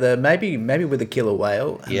together, maybe with a killer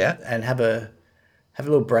whale, and have a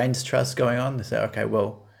little brains trust going on. They say, okay,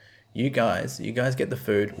 well, you guys get the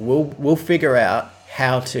food. We'll figure out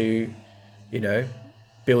how to,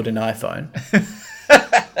 build an iPhone.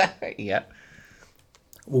 Yeah.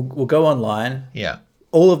 We'll go online. Yeah.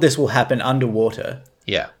 All of this will happen underwater.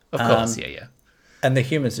 Yeah. Of course. Yeah. And the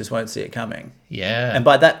humans just won't see it coming. Yeah. And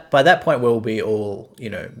by that point, we'll be all,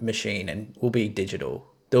 machine, and we'll be digital.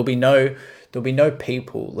 There'll be no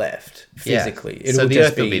people left physically. Yeah. So the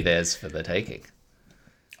Earth will be theirs for the taking.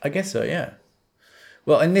 I guess so, yeah.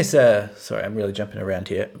 Well, in this, sorry, I'm really jumping around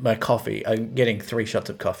here. My coffee, I'm getting 3 shots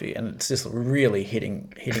of coffee, and it's just really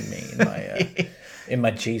hitting me in my in my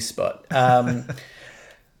G spot. I've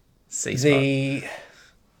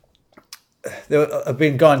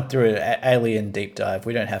been going through an alien deep dive.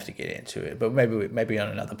 We don't have to get into it, but maybe on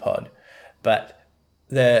another pod. But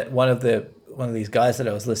one of these guys that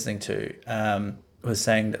I was listening to was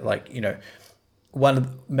saying that, like,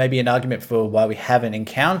 maybe an argument for why we haven't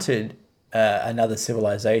encountered another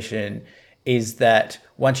civilization is that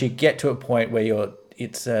once you get to a point where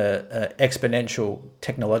it's exponential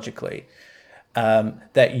technologically,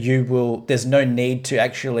 that there's no need to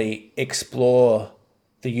actually explore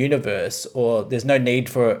the universe, or there's no need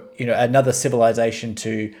for another civilization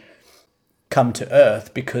to come to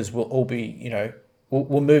Earth, because we'll all be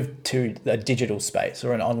we'll move to a digital space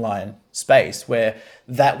or an online space where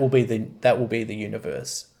that will be the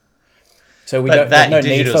universe. So there's no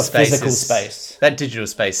need for physical space. That digital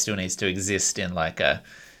space still needs to exist in like a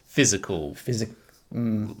physical,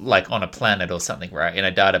 like on a planet or something, right? In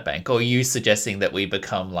a data bank. Or are you suggesting that we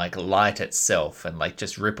become like light itself and like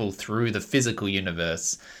just ripple through the physical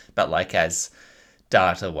universe, but like as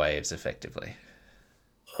data waves effectively?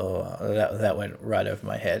 Oh, that went right over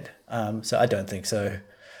my head. So I don't think so.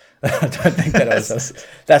 I don't think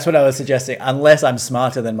that's what I was suggesting, unless I'm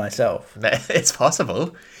smarter than myself. It's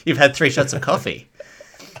possible. You've had 3 shots of coffee.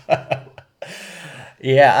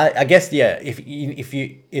 Yeah, I guess, yeah. If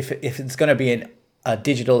it's going to be a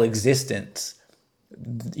digital existence,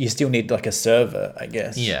 you still need like a server, I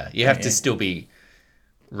guess. Yeah, you have to still be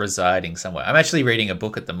residing somewhere. I'm actually reading a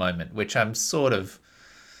book at the moment, which I'm sort of,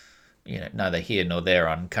 neither here nor there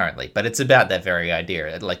on currently, but it's about that very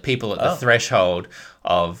idea. Like people at the threshold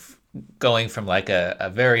of going from like a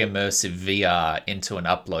very immersive VR into an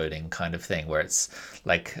uploading kind of thing, where it's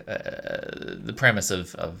like the premise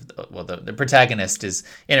of the protagonist is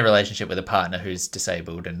in a relationship with a partner who's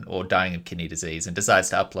disabled or dying of kidney disease and decides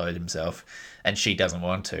to upload himself, and she doesn't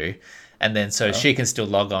want to, and then she can still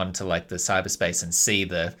log on to like the cyberspace and see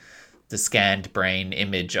the scanned brain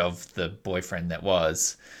image of the boyfriend that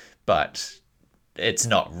was, but it's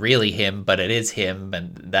not really him, but it is him,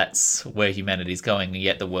 and that's where humanity's going, and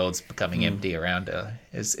yet the world's becoming empty around her.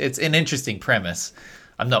 It's an interesting premise.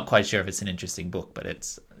 I'm not quite sure if it's an interesting book, but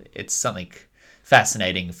it's something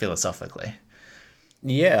fascinating philosophically.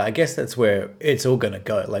 Yeah, I guess that's where it's all going to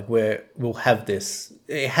go. Like we'll have this.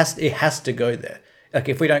 It has to go there. Like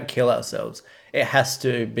if we don't kill ourselves, it has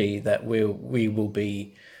to be that we will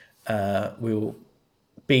be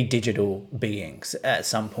digital beings at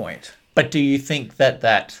some point. But do you think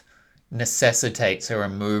that necessitates a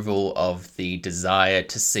removal of the desire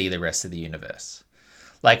to see the rest of the universe?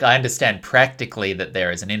 Like, I understand practically that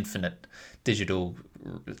there is an infinite digital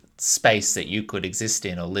space that you could exist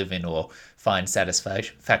in or live in or find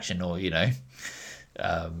satisfaction or,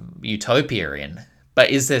 utopia in. But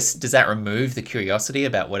does that remove the curiosity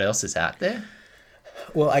about what else is out there?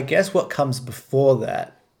 Well, I guess what comes before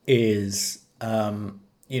that is,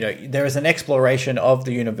 there is an exploration of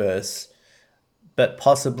the universe, but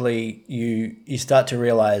possibly you start to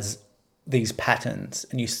realize these patterns,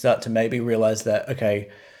 and you start to maybe realize that, okay,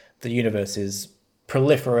 the universe is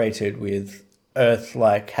proliferated with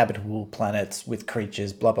Earth-like habitable planets with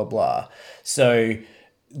creatures, blah, blah, blah. So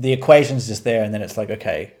the equation's just there, and then it's like,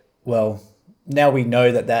 okay, well, now we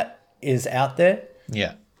know that is out there.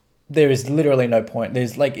 Yeah. There is literally no point.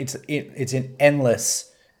 There's like, it's an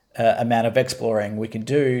endless amount of exploring we can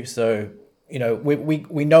do. So,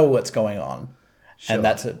 we know what's going on. Sure. And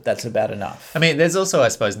that's about enough. I mean, there's also, I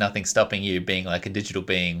suppose, nothing stopping you being like a digital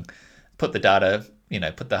being, put the data,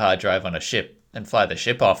 put the hard drive on a ship and fly the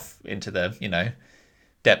ship off into the,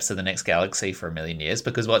 depths of the next galaxy for 1 million years.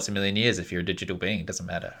 Because what's 1 million years if you're a digital being? It doesn't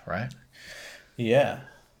matter, right? Yeah.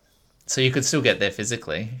 So you could still get there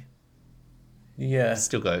physically. Yeah.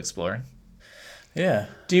 Still go exploring. Yeah.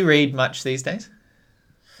 Do you read much these days?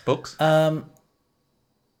 Books?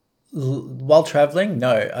 While traveling,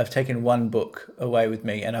 no. I've taken one book away with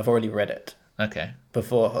me, and I've already read it. Okay.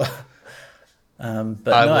 Before.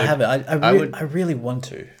 I haven't. I really want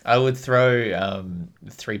to. I would throw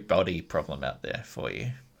Three Body Problem out there for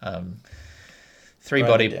you. Three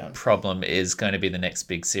Body Problem is going to be the next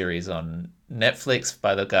big series on Netflix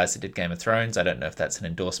by the guys that did Game of Thrones. I don't know if that's an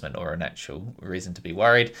endorsement or an actual reason to be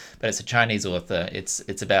worried, but it's a Chinese author.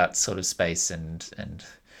 It's about sort of space and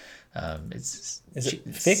it's is it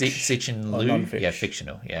fiction? Cixin Liu? Non-fiction? Yeah,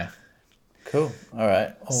 fictional. Yeah. Cool. All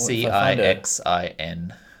right.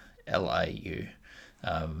 Cixinliu.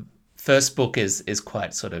 First book is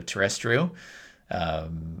quite sort of terrestrial,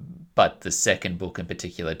 but the second book in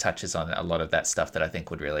particular touches on a lot of that stuff that I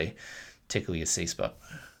think would really tickle your C-spot.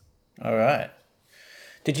 All right.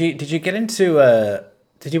 Did you get into?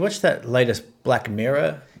 Did you watch that latest Black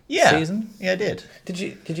Mirror season? Yeah, I did. Did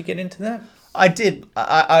you get into that? I did.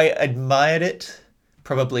 I admired it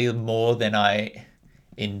probably more than I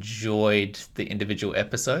enjoyed the individual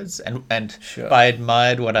episodes, and Sure. by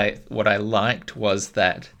admired, what I liked was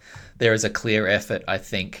that there is a clear effort, I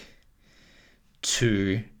think,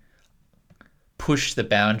 to push the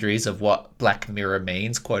boundaries of what Black Mirror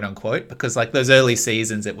means, quote unquote, because like those early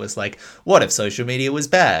seasons, it was like, what if social media was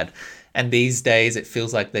bad? And these days it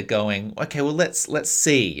feels like they're going, okay, well, let's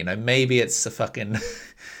see, maybe it's a fucking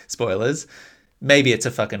spoilers, maybe it's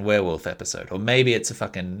a fucking werewolf episode, or maybe it's a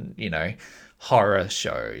fucking, horror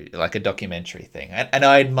show, like a documentary thing. And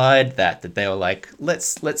I admired that they were like,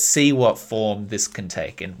 let's see what form this can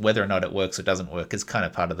take, and whether or not it works or doesn't work is kind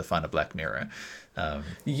of part of the fun of Black Mirror.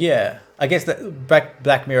 Yeah, I guess that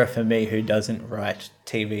Black Mirror for me, who doesn't write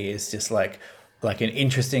TV, is just like an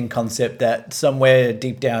interesting concept that somewhere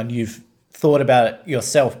deep down you've thought about it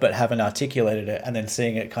yourself but haven't articulated it, and then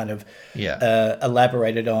seeing it kind of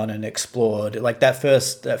elaborated on and explored. Like that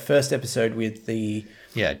first episode with the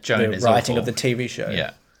Joan is writing awful. of the TV show.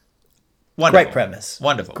 Yeah, wonderful. Great premise.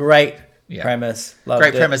 Wonderful. Great premise. Loved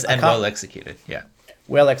Great it. premise and well executed. Yeah.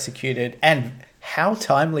 Well executed, and how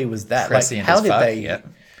timely was that? Prescient how as did fuck, they? yeah.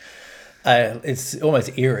 It's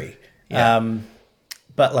almost eerie. Yeah.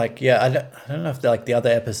 But I don't know if the other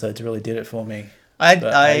episodes really did it for me.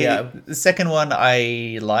 The second one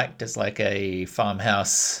I liked as like a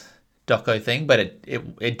farmhouse doco thing, but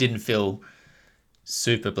it didn't feel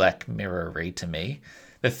super Black Mirror-y to me.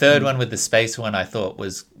 The third one with the space one I thought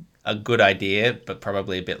was a good idea, but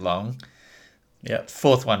probably a bit long. Yeah.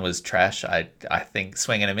 Fourth one was trash. I think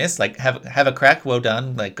swing and a miss. Like have a crack, well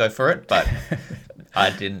done, like go for it. But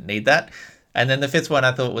I didn't need that. And then the fifth one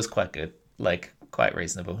I thought was quite good, like quite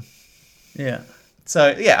reasonable. Yeah.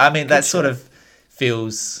 So yeah, I mean that sort of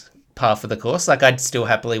feels par for the course. Like I'd still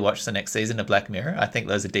happily watch the next season of Black Mirror. I think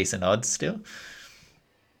those are decent odds still.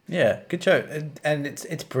 Yeah, good show. And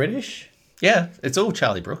it's British. Yeah, it's all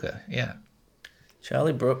Charlie Brooker. Yeah.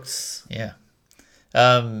 Charlie Brooks. Yeah.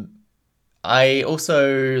 I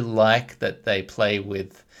also like that they play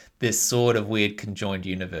with this sort of weird conjoined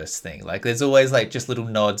universe thing. Like there's always like just little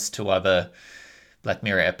nods to other Black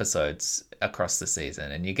Mirror episodes across the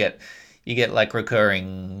season, and you get like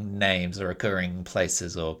recurring names or recurring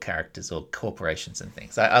places or characters or corporations and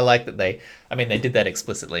things. I like that they did that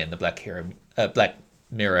explicitly in the Black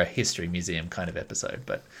Mirror History Museum kind of episode,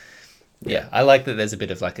 but yeah, I like that there's a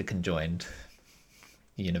bit of like a conjoined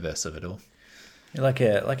universe of it all. You're like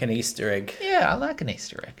an Easter egg. Yeah, I like an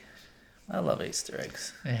Easter egg. I love Easter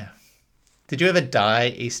eggs. Yeah. Did you ever dye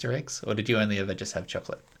Easter eggs, or did you only ever just have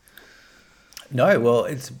chocolate? No, well,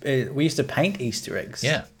 we used to paint Easter eggs.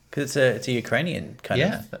 Yeah. Because it's a Ukrainian kind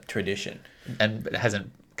Yeah. of tradition. And it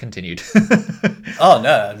hasn't continued. Oh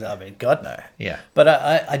no, I mean, God no. Yeah. But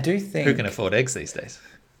I do think Who can afford eggs these days?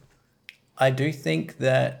 I do think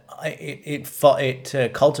that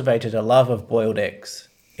it cultivated a love of boiled eggs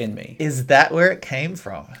in me. Is that where it came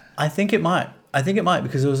from? I think it might.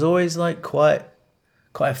 Because it was always like quite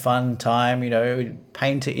a fun time. You know, we'd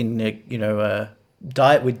paint it in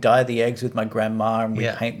we'd dye the eggs with my grandma, and we'd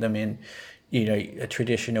Yeah. paint them in, a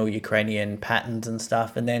traditional Ukrainian patterns and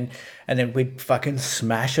stuff, and then we'd fucking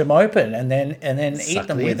smash them open, and then eat Suck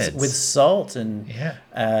them the with innards. salt and Yeah.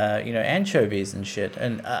 anchovies and shit.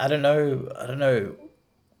 And I don't know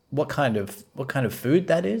what kind of food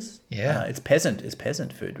that is. Yeah. It's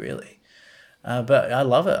peasant food really. But I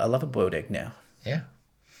love it. I love a boiled egg now. Yeah.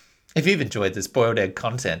 If you've enjoyed this boiled egg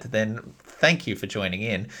content, then thank you for joining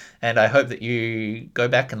in. And I hope that you go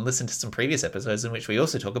back and listen to some previous episodes in which we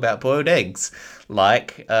also talk about boiled eggs.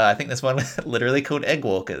 Like, I think there's one literally called Egg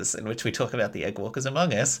Walkers, in which we talk about the egg walkers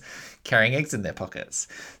among us carrying eggs in their pockets.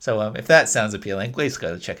 So if that sounds appealing, please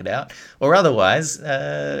go check it out. Or otherwise,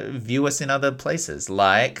 view us in other places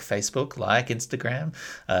like Facebook, like Instagram.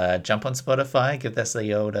 Jump on Spotify, give us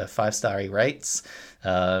the old 5-star rates.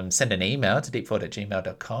 Send an email to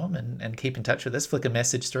deepford@gmail.com and keep in touch with us. Flick a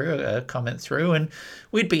message through, a comment through, and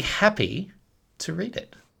we'd be happy to read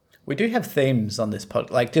it. We do have themes on this pod,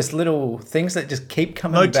 like just little things that just keep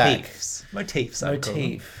coming back. Motifs. I call them.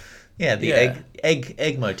 Motif. Yeah, the Yeah.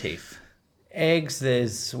 egg motif. Eggs.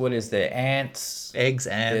 There's what is there? Ants. Eggs,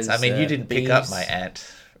 ants. I There's, mean, you didn't pick up bees. my ant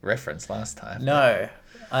reference last time. No,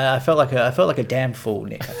 I felt like a damn fool,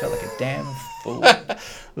 Nick. I felt like a damn fool.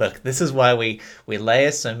 Look, this is why we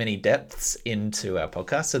layer so many depths into our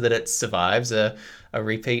podcast so that it survives a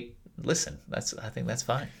repeat listen. I think that's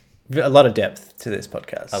fine. A lot of depth to this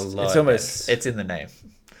podcast. A lot. It's almost it's in the name.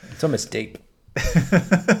 it's almost deep.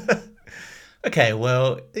 Okay,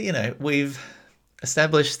 well, we've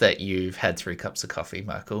established that you've had 3 cups of coffee,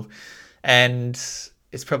 Michael, and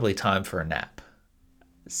it's probably time for a nap.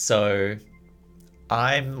 So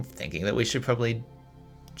I'm thinking that we should probably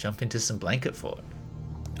jump into some blanket fort.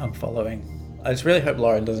 I'm following. I just really hope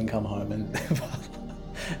Lauren doesn't come home and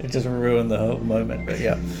it just ruin the whole moment. But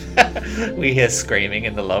yeah, We hear screaming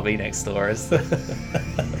in the lobby next door as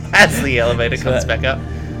the elevator comes back up.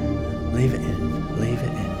 leave it in. Leave it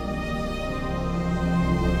in.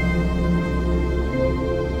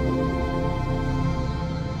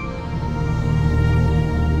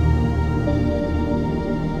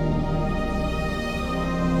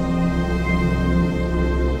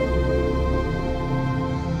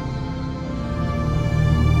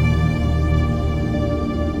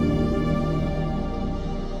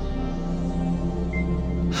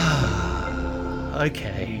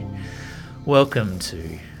 Okay, welcome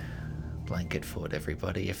to Blanket Fort,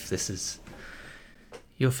 everybody. If this is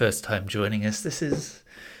your first time joining us, this is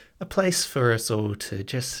a place for us all to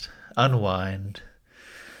just unwind,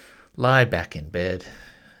 lie back in bed,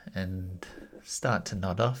 and start to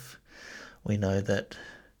nod off. We know that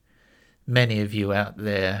many of you out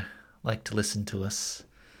there like to listen to us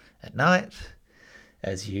at night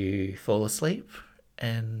as you fall asleep,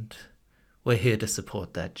 and we're here to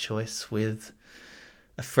support that choice with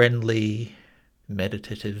a friendly,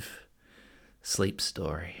 meditative sleep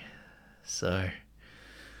story. So,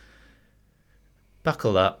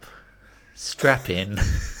 buckle up, strap in,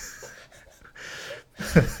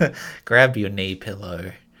 grab your knee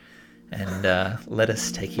pillow, and let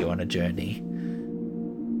us take you on a journey.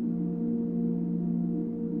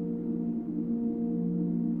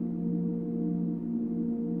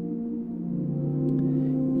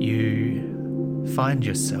 You find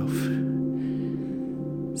yourself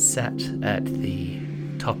sat at the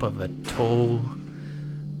top of a tall,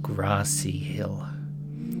 grassy hill,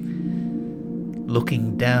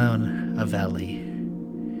 looking down a valley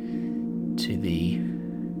to the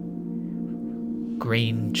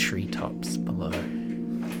green treetops below.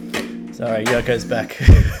 Sorry, Yoko's back.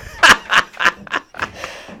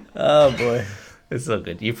 Oh boy. It's so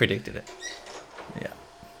good. You predicted it. Yeah.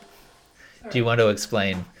 Do you want to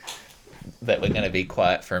explain that we're going to be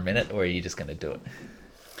quiet for a minute, or are you just going to do it?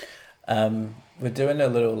 We're doing a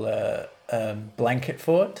little blanket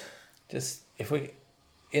fort. Just if we,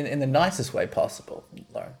 in the nicest way possible,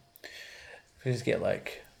 Lauren. If we just get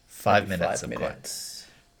like 5 maybe minutes 5 of quiet. minutes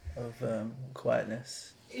of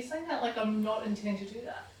quietness. You're saying that like I'm not intending to do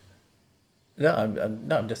that. No,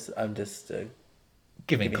 I'm just Giving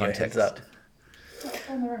giving you a context. heads up.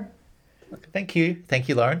 Oh, on the room. Thank you,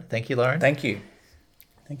 Lauren. Thank you, Lauren. Thank you,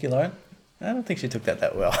 Lauren. I don't think she took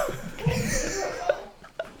that well.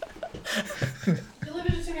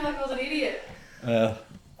 I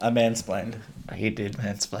mansplained. He did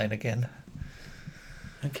mansplain again.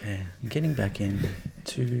 Okay, getting back in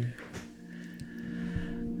to...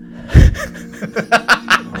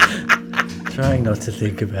 Trying not to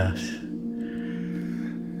think about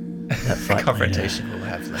that fight Confrontation we'll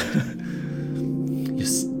have later. You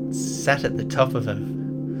sat at the top of a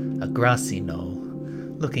grassy knoll,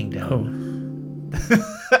 looking down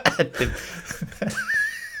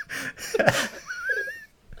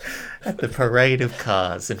at the parade of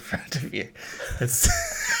cars in front of you. I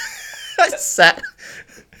sat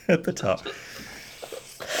at the top.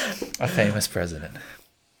 A famous president.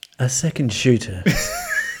 A second shooter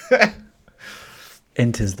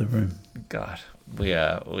enters the room. God, we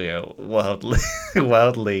are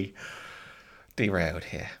wildly derailed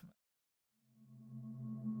here.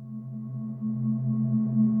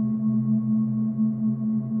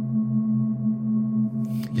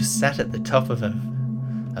 You sat at the top of a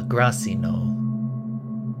grassy knoll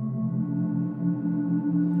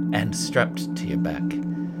and strapped to your back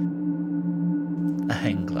a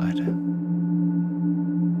hang glider.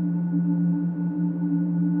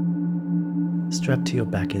 Strapped to your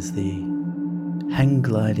back is the hang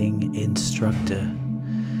gliding instructor.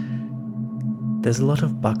 There's a lot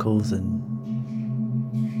of buckles and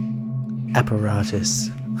apparatus.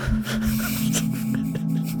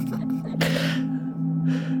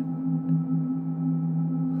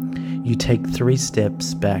 You take 3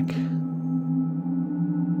 steps back,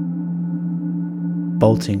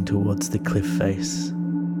 bolting towards the cliff face,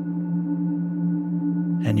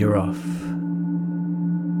 and you're off.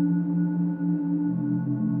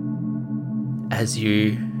 As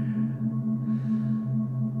you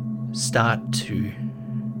start to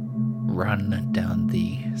run down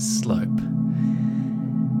the slope,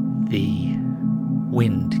 the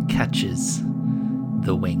wind catches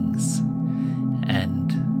the wings,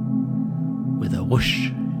 and with a whoosh,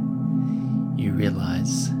 you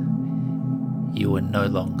realize you are no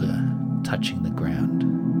longer touching the ground.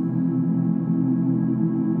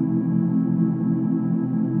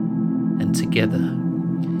 And together,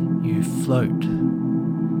 you float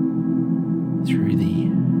through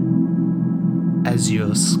the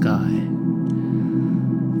azure sky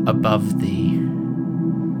above the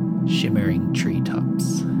shimmering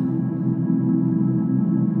treetops.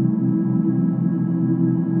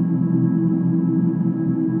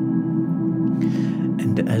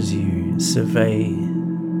 And as you survey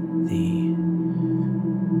the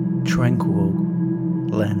tranquil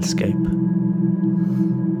landscape,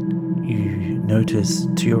 you notice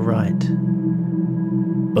to your right,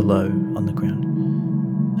 below on the ground,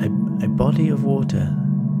 a body of water,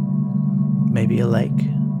 maybe a lake,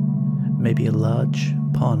 maybe a large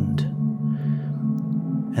pond,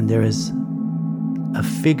 and there is a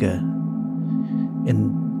figure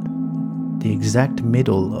in the exact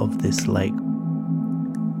middle of this lake,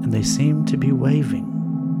 and they seem to be waving.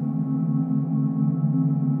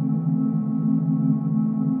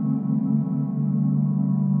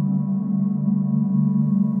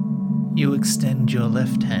 You extend your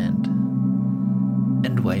left hand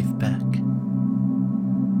and wave back.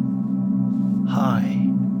 Hi,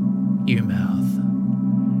 you mouth,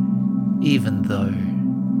 even though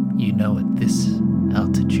you know at this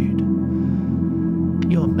altitude,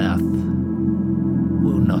 your mouth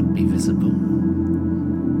will not be visible.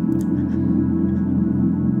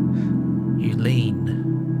 You lean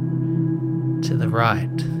to the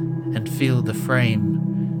right and feel the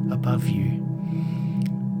frame above you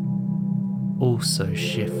also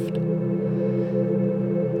shift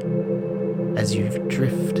as you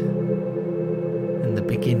drift in the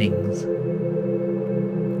beginnings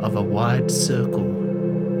of a wide circle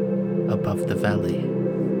above the valley.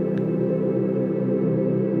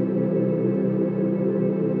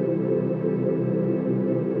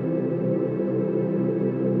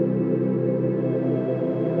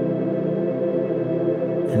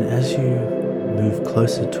 And as you move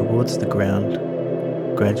closer towards the ground,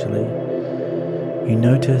 gradually, you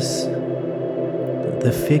notice that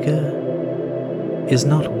the figure is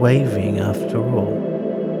not waving after all.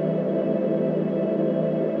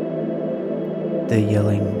 They're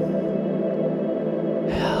yelling,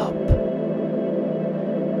 "Help!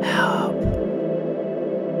 Help!"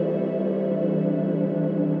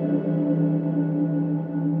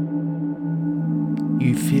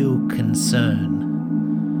 You feel concern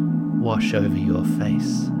wash over your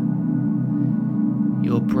face.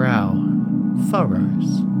 Your brow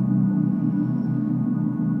furrows,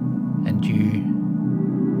 and you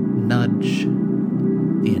nudge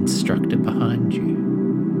the instructor behind you.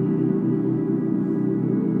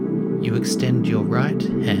 You extend your right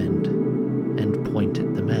hand and point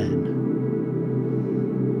at the man.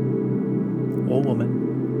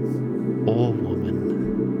 woman. or woman.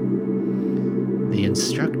 The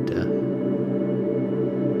instructor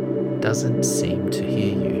doesn't seem to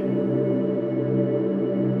hear you.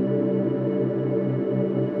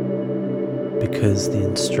 Because the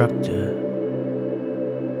instructor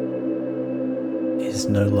is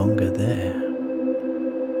no longer there.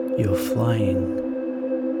 You're flying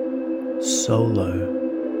solo.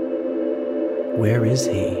 Where is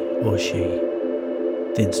he or she?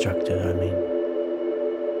 The instructor, I mean.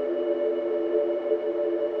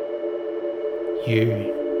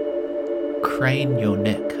 You crane your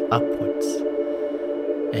neck upwards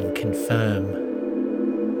and confirm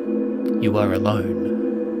you are alone.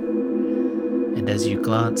 And as you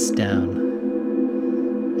glance down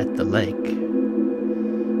at the lake,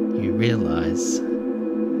 you realize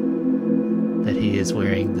that he is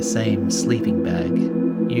wearing the same sleeping bag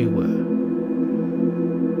you were.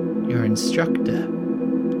 Your instructor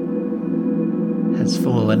has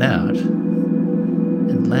fallen out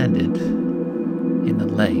and landed in the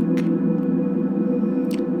lake,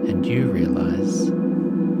 and you realize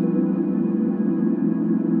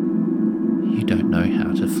you don't know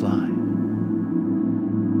how to fly.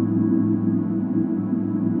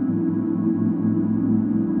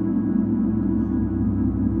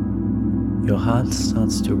 Your heart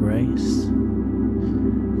starts to race.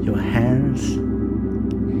 Your hands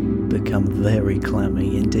become very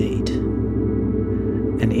clammy indeed.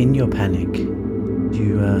 And in your panic,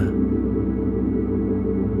 you are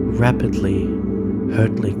rapidly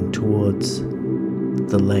hurtling towards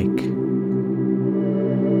the lake.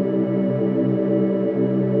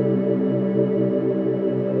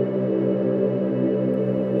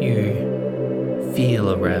 You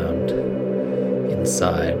feel around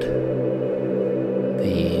inside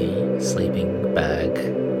the sleeping bag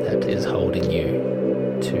that is holding you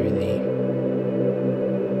to the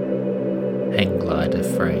hang glider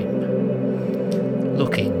frame,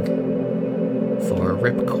 looking for a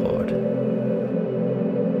ripcord.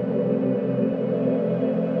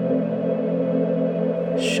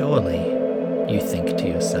 Surely, you think to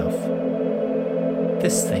yourself,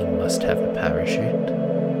 this thing must have a parachute.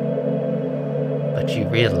 But you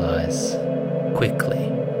realize quickly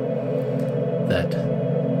that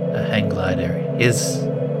a hang glider is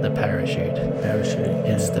the parachute.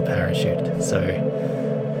 It's the parachute. So,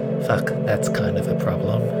 fuck, that's kind of a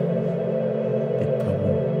problem. Big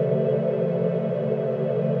problem.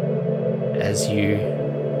 As you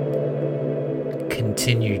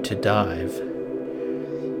continue to dive,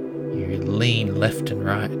 you lean left and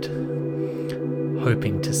right,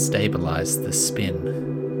 hoping to stabilize the spin.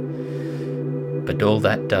 But all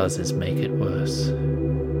that does is make it worse.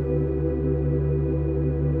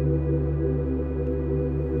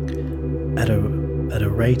 At a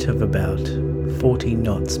rate of about 40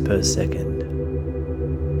 knots per second.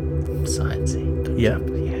 Sciencey. Yeah.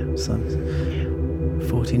 Yeah. So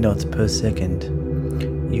 40 knots per second.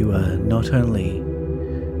 You are not only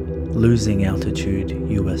losing altitude,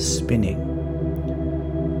 you are spinning.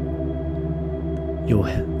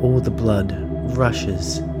 All the blood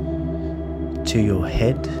rushes to your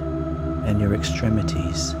head and your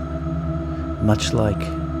extremities, much like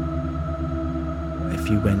if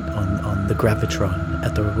you went on the Gravitron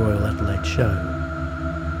at the Royal Adelaide Show.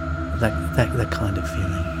 That kind of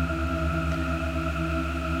feeling.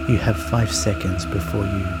 You have 5 seconds before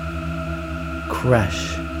you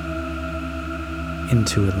crash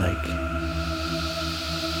into a lake.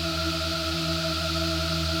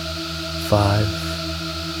 5,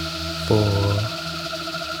 4,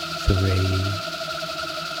 3.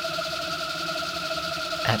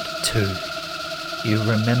 At 2, you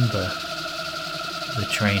remember the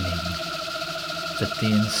training that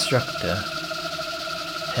the instructor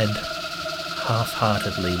had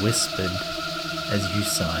half-heartedly whispered as you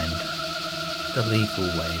signed the legal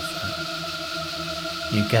waiver.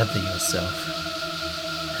 You gather yourself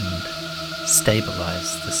and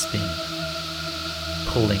stabilize the spin,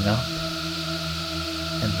 pulling up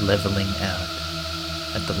and leveling out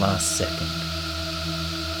at the last second.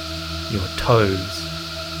 Your toes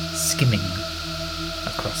skimming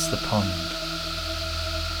across the pond.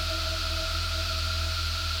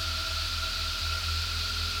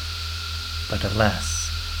 But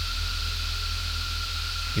alas,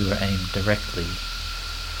 you were aimed directly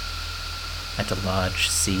at a large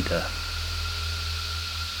cedar,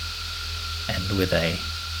 and with a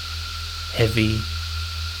heavy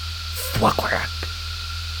thwack,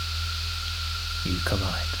 you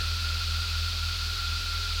collide.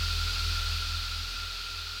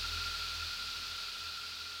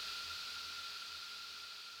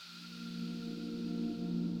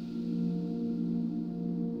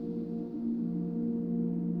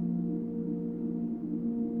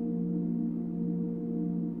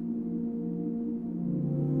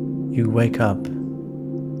 You wake up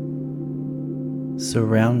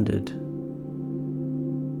surrounded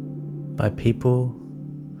by people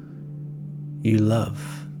you love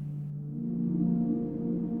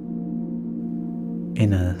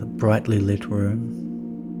in a brightly lit room.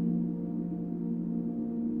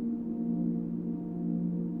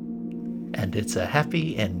 And it's a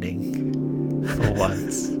happy ending for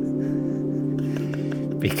once.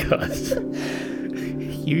 Because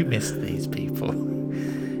you miss these people.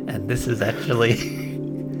 And this is actually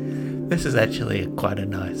quite a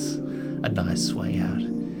nice way out.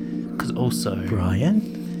 Because also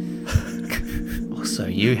also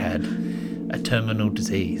you had a terminal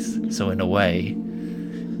disease. So in a way,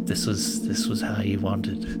 this was how you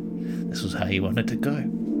wanted to go.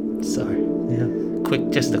 So Yeah.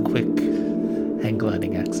 just a quick hang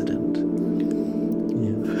gliding accident.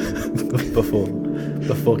 Yeah.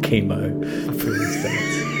 Before chemo.